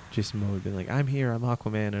 Jason Momoa would be like, I'm here, I'm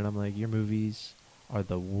Aquaman. And I'm like, your movies are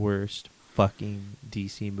the worst fucking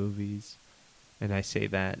DC movies. And I say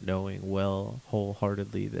that knowing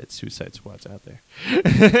wholeheartedly that Suicide Squad's out there.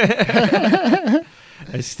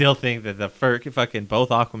 I still think that the fucking both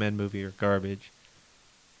Aquaman movie are garbage.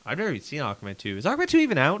 I've never even seen Aquaman 2. Is Aquaman 2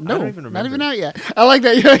 even out? No, I don't even remember. not even out yet. I like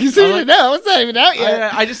that. You're like, it's not even out. It's not even out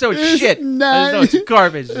yet. I just know it's It's shit. I not- just know it's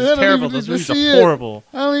garbage. I It's don't terrible. even Those need to movies see are it. horrible.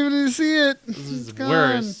 I don't even need to see it. This is It's the gone.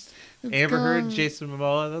 worst. It's Amber Heard, gone. Jason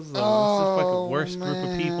Momoa. Those are the Oh, fucking worst group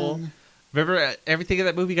of people. man. Remember, everything in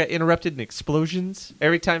that movie got interrupted in explosions.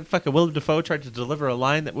 Every time fucking Willem Dafoe tried to deliver a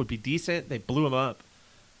line that would be decent, they blew him up.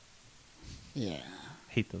 Yeah.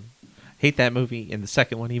 Hate them. Hate that movie and the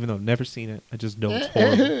second one, even though I've never seen it. I just know it's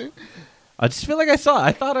horrible. I just feel like I saw it.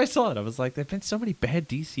 I thought I saw it. I was like, there've been so many bad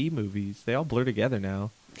DC movies. They all blur together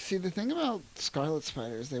now. See, the thing about Scarlet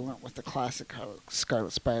Spider is they went with the classic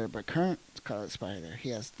Scarlet Spider, but current Scarlet Spider, he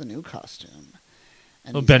has the new costume.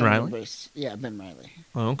 And Oh, he's Ben coming Reilly? Yeah, Ben Reilly.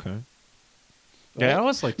 Oh, okay. Yeah, I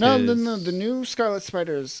always like No, the new Scarlet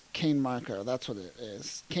Spider is Kane Marco. That's what it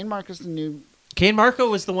is. Kane Marco's the new. Kane Marco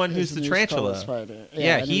was the one is who's the new tarantula. Scarlet Spider.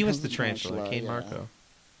 Yeah, and he then was comes the tarantula, Kane yeah. Marco.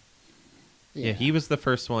 Yeah, he was the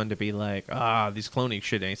first one to be like, these cloning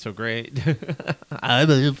shit ain't so great. I'm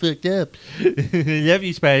a little fucked up. Love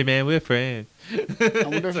you, Spider-Man. We're friends. wonder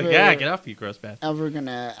It's if like, get off, you gross bastard. ever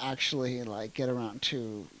gonna actually like get around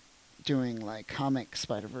to doing like comic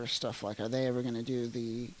Spider-Verse stuff. Like, are they ever gonna do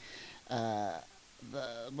the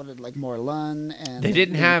like Morlun and They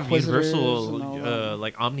didn't the have Inquisitors and all Universal, that?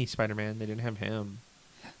 like Omni Spider-Man. They didn't have him.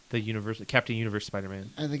 The Universal Captain Universe Spider-Man.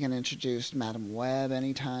 Are they gonna introduce Madam Web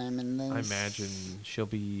anytime in this? I imagine she'll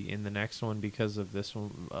be in the next one because of this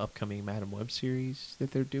one, upcoming Madam Web series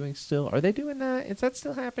that they're doing still. Are they doing that? Is that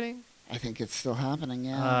still happening? I think it's still happening.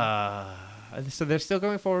 Yeah. So they're still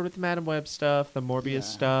going forward with the Madam Web stuff, the Morbius Yeah.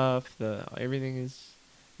 stuff, everything is.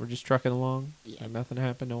 We're just trucking along. Yeah. Like nothing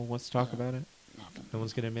happened. No one wants to talk No. about it. Nothing. No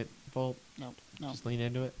one's gonna admit fault. No. Just lean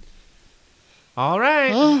into it. All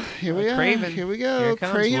right. Oh, here we are. Craven. Here we go. Here it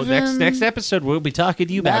comes. Craven. Well, next episode we'll be talking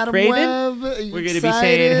to you about Madam Craven. Web, are you We're gonna be excited?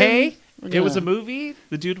 saying, hey, We're it was a gonna- movie.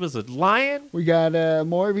 The dude was a lion. We got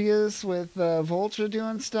Morbius with Vulture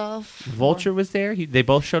doing stuff. Vulture was there. They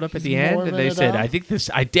both showed up at He's the end, and Mormon they it said, up.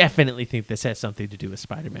 I definitely think this has something to do with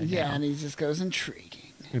Spider-Man. Yeah, now." and he just goes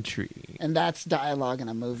intriguing. Intriguing. And that's dialogue in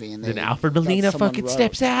a movie. And Then they, Alfred that Molina someone fucking wrote.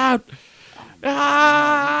 steps out.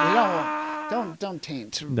 Don't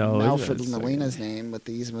taint No, Alfred it's okay. Molina's name with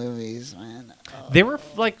these movies, man. There were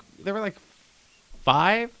like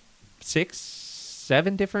 5, 6,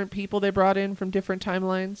 7 different people they brought in from different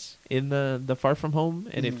timelines in the Far From Home,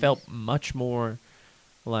 and it felt much more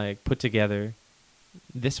like put together.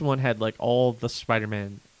 This one had like all the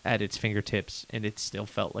Spider-Man at its fingertips, and it still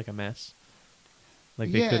felt like a mess.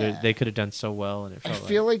 Like they could have done so well, and it I felt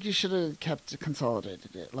feel like you should have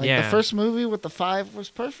consolidated it. Like Yeah. the first movie with the 5 was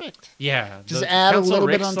perfect. yeah. Just the add a Council little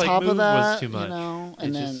bit Rick's, on like, top move of that, was too much. you know, and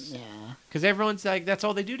It then just- yeah. Because everyone's like, that's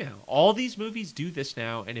all they do now. All these movies do this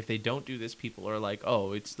now, and if they don't do this, people are like,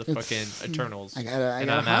 oh, it's the fucking Eternals. I gotta and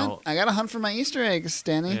hunt. I'm out. I gotta hunt for my Easter eggs,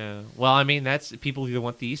 Danny. Yeah. Well, I mean, that's people either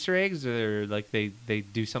want the Easter eggs or like they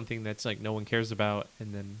do something that's like no one cares about,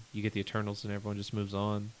 and then you get the Eternals, and everyone just moves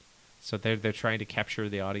on. So they're trying to capture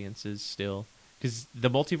the audiences still, because the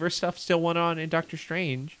multiverse stuff still went on in Doctor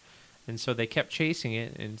Strange, and so they kept chasing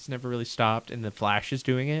it, and it's never really stopped. And the Flash is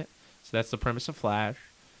doing it, so that's the premise of Flash.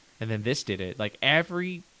 And then this did it. Like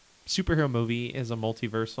every superhero movie is a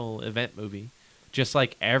multiversal event movie. Just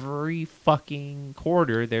like every fucking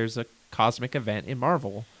quarter, there's a cosmic event in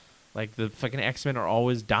Marvel. Like the fucking X-Men are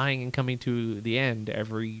always dying and coming to the end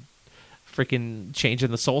every freaking change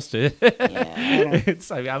in the solstice.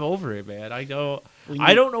 I'm over it, man. I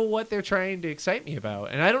don't know what they're trying to excite me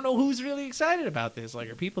about, and I don't know who's really excited about this.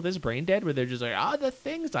 Like, are people this brain dead where they're just like, the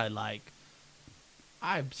things I like.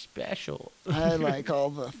 I'm special. I like all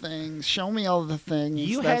the things. Show me all the things.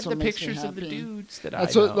 You That's had what the makes me pictures of the happy. dudes that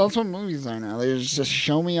That's I what know. that's what movies are now. They just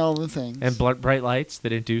show me all the things. And bright lights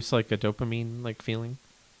that induce like a dopamine like feeling.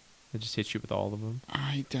 It just hits you with all of them.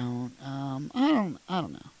 I don't. I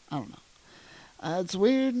don't know. It's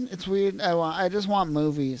weird. It's weird. I just want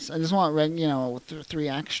movies. I just want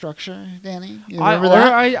 3-act structure. Danny, you remember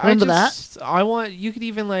that? Remember that? I want you could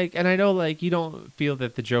even like, and I know like you don't feel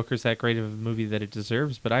that the Joker's that great of a movie that it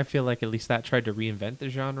deserves, but I feel like at least that tried to reinvent the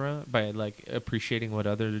genre by like appreciating what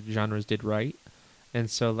other genres did right, and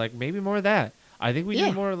so like maybe more of that. I think we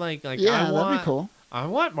need more like yeah, I want, that'd be cool. I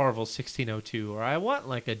want Marvel 1602, or I want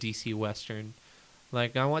like a DC Western,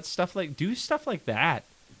 like I want do stuff like that.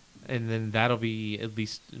 And then that'll be at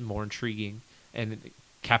least more intriguing and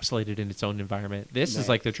encapsulated in its own environment. This is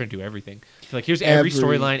like they're trying to do everything. So like here's every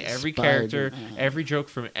storyline, every character, every joke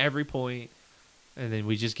from every point, and then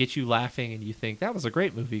we just get you laughing and you think that was a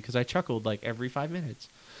great movie because I chuckled like every 5 minutes.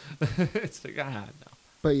 It's like no.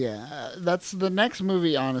 But yeah, that's the next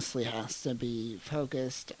movie. Honestly, has to be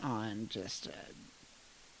focused on just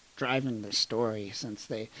driving the story, since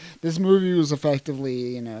this movie was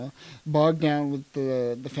effectively, bogged down with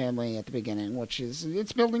the family at the beginning, which is,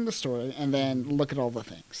 it's building the story, and then look at all the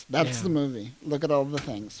things. That's the movie. Look at all the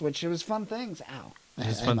things, which it was fun things. Ow.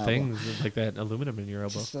 Just fun things like that aluminum in your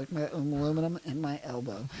elbow. Just like my aluminum in my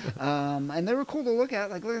elbow. And they were cool to look at.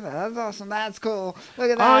 Like, look at that. That's awesome. That's cool. Look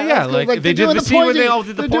at that. Oh, yeah. Cool. Like they did doing the scene when they all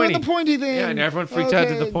did the they're pointy. doing the pointy thing. Yeah, and everyone freaked out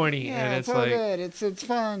to the pointy. Yeah, and it's all good. It's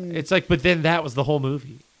fun. It's like, but then that was the whole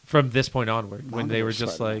movie from this point onward, when they were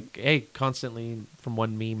just Spider-Man. like, hey, constantly from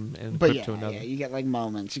one meme and But clip to another. yeah, you get like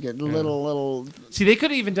moments. You get little. See, they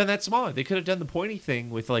could have even done that smaller. They could have done the pointy thing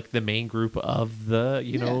with like the main group of the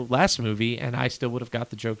last movie, and I still would have got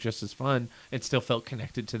the joke just as fun and still felt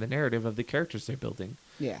connected to the narrative of the characters they're building.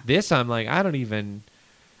 Yeah. This, I'm like, I don't even.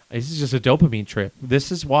 This is just a dopamine trip.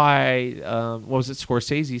 This is why, what was it?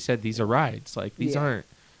 Scorsese said these are rides. Like, these aren't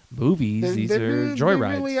movies. These are joy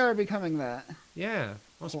rides. They really are becoming that. Yeah.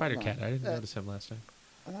 Well, Spider Cat. I didn't notice him last time.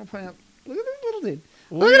 I want to point out. Look at this little dude.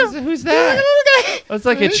 Look at him. Who's that? Look at little guy. Oh, it's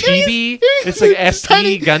like a He's- chibi. he's- It's like he's SD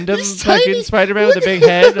tiny. Gundam He's fucking tiny. Spider-Man with a Look big at-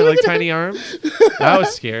 head and look like at tiny arms. That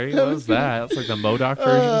was scary. What was that? That's like the MODOK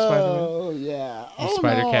version of Spider-Man. Oh yeah. Oh,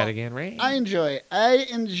 Spider-Cat again, right? I enjoy it. I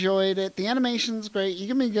enjoyed it. The animation's great. You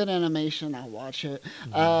give me good animation, I'll watch it.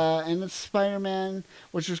 And it's Spider-Man,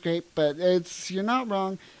 which was great. But you're not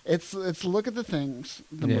wrong. It's Look at the Things,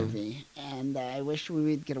 the movie, and I wish we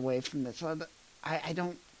would get away from this. I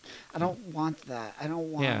don't want that. I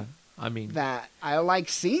don't want. Yeah. I mean, that. I like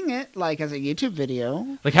seeing it, like as a YouTube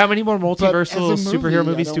video. like how many more multiversal as a movie, superhero I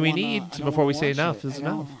movies don't do we wanna- need I don't before we wanna say watch enough it. is I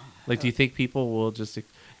don't- enough? Like, do you think people will just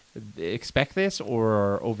expect this or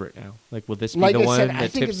are over it now? Like, will this be Like the I one said, that I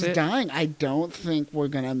think tips it's it? dying. I don't think we're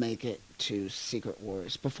gonna make it to Secret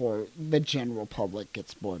Wars before the general public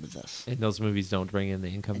gets bored of this. And those movies don't bring in the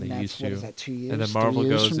income And they that's, used to. what is that, 2 years? And then 3 Marvel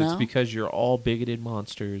years goes, from it's now? because you're all bigoted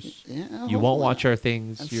monsters. Yeah, You won't hopefully. watch our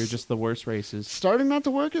things. That's- You're just the worst races. Starting not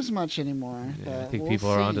to work as much anymore. Yeah, I but think we'll people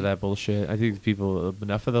are onto see. that bullshit. I think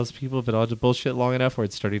enough of those people have been onto bullshit long enough where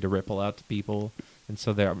it's starting to ripple out to people. And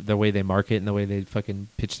so the way they market and the way they fucking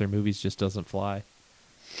pitch their movies just doesn't fly.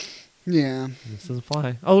 Yeah. This doesn't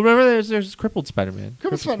fly. Oh, remember there's Crippled Spider-Man.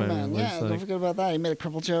 Crippled Spider-Man, was yeah, like- don't forget about that. He made a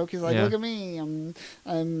crippled joke. He's like, Yeah. "Look at me,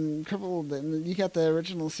 I'm crippled." And you got the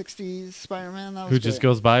original '60s Spider-Man. That was Who just great.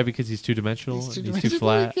 goes by because he's two-dimensional. He's and too he's too dimensional,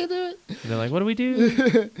 flat. he can't do it. And they're like, what do we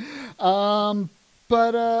do?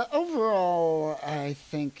 But overall, I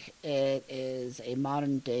think it is a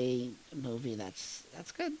modern day movie. That's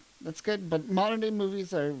good. That's good. But modern day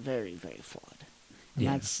movies are very, very flawed. And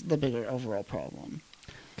Yeah. that's the bigger overall problem.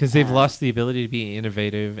 Because they've lost the ability to be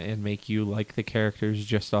innovative and make you like the characters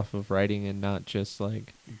just off of writing and not just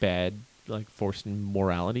like bad, like forced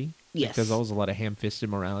morality. Yes. Like, there's always a lot of ham-fisted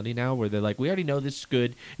morality now where they're like, we already know this is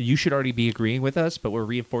good. You should already be agreeing with us, but we're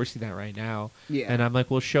reinforcing that right now. Yeah. And I'm like,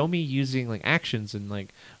 well, show me using like actions and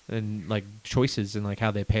like choices and like how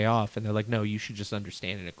they pay off. And they're like, no, you should just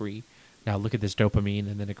understand and agree. Now look at this dopamine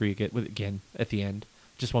and then agree again at the end.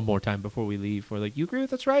 Just one more time before we leave. We're like, you agree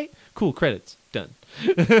with us, right? Cool, credits. Done.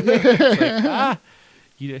 It's like,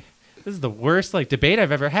 this is the worst like debate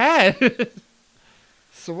I've ever had.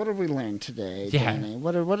 So what did we learn today, Yeah. Danny?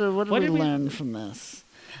 What did we did we- learn from this?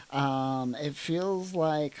 It feels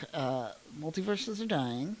like multiverses are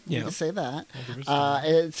dying. We Yeah. can say that. Multiverses are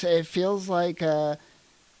It feels like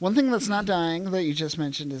one thing that's not dying that you just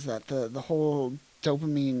mentioned is that the whole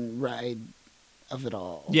dopamine ride of it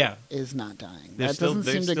all Yeah. is not dying. They're That still- doesn't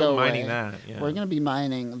they're seem to still go mining away. that, yeah. We're going to be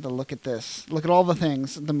mining the look at this. Look at all the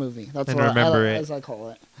things, the movie. That's And what remember it. as I call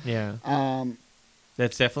it. Yeah. Um,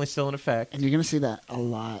 That's definitely still in effect. and you're going to see that a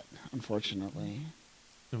lot, unfortunately.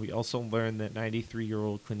 And we also learned that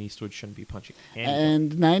 93-year-old Clint Eastwood shouldn't be punching anyone.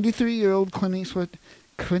 And 93-year-old Clint Eastwood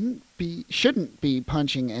shouldn't be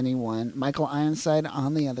punching anyone. Michael Ironside,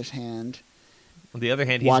 on the other hand, On the other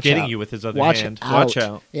hand, he's watch getting out. you with his other Watch hand. out. Watch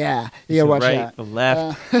out. Yeah, It's yeah, the watch right, out. the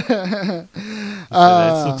left. Uh,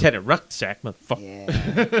 That's Lieutenant Rucksack, motherfucker.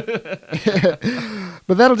 yeah.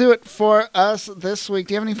 But that'll do it for us this week.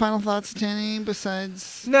 Do you have any final thoughts, Danny?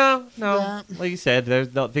 Besides, No. that? Like you said, there's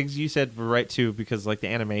the things you said were right too, because like the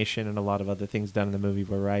animation and a lot of other things done in the movie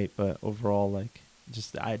were right. But overall, like,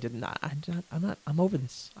 just I'm over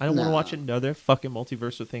this. I don't want to No. watch another fucking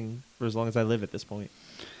multiverse thing for as long as I live at this point.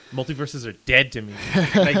 Multiverses are dead to me. And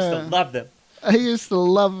I used to love them. I used to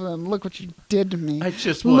love them. Look what you did to me. I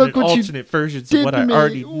just Look wanted what you alternate versions did of what to I me.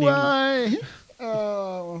 already knew. Why?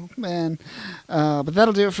 Oh Oh, man. But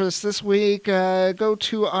that'll do it for us this week. Go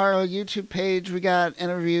to our YouTube page. We got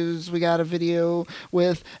interviews. We got a video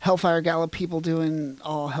with Hellfire Gala people doing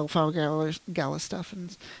all Hellfire Gala stuff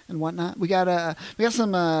and whatnot. We got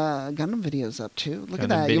some Gundam videos up too. Look at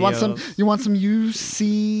that. Videos. You want some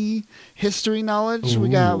UC history knowledge? We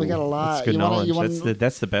got a lot. That's good knowledge.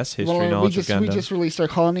 That's the best history knowledge of Gundam. We just released our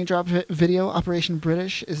Colony Drop video. Operation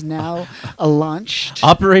British is now launched.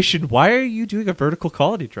 Operation. Why are you doing a vertical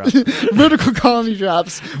colony drop? Vertical colony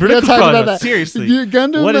drops. Vertical colony drops. Seriously.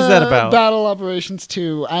 Gundam, what is that about? Battle Operations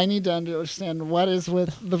 2. I need to understand what is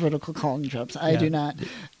with the vertical colony drops. I do not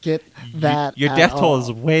get that. Your death toll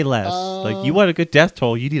is way less. Like, you want a good death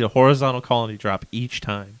toll, you need a horizontal colony drop each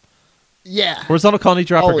time. Yeah. Horizontal colony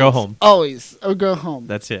drop or go home. Always. Or go home.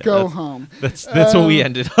 That's it. Go home. That's what we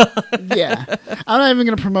ended on. Yeah. I'm not even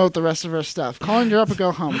going to promote the rest of our stuff. Colony drop or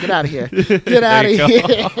go home. Get out of here. Get out of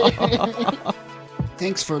here.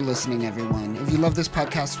 Thanks for listening, everyone. If you love this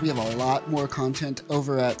podcast, we have a lot more content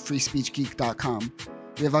over at freespeechgeek.com.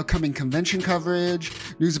 We have upcoming convention coverage,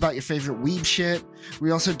 news about your favorite weeb shit.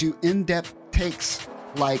 We also do in-depth takes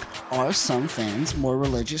like, are some fans more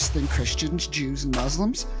religious than Christians, Jews, and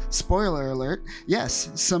Muslims? Spoiler alert,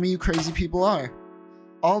 yes, some of you crazy people are.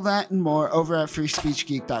 All that and more over at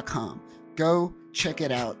freespeechgeek.com. Go check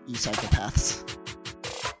it out, you psychopaths.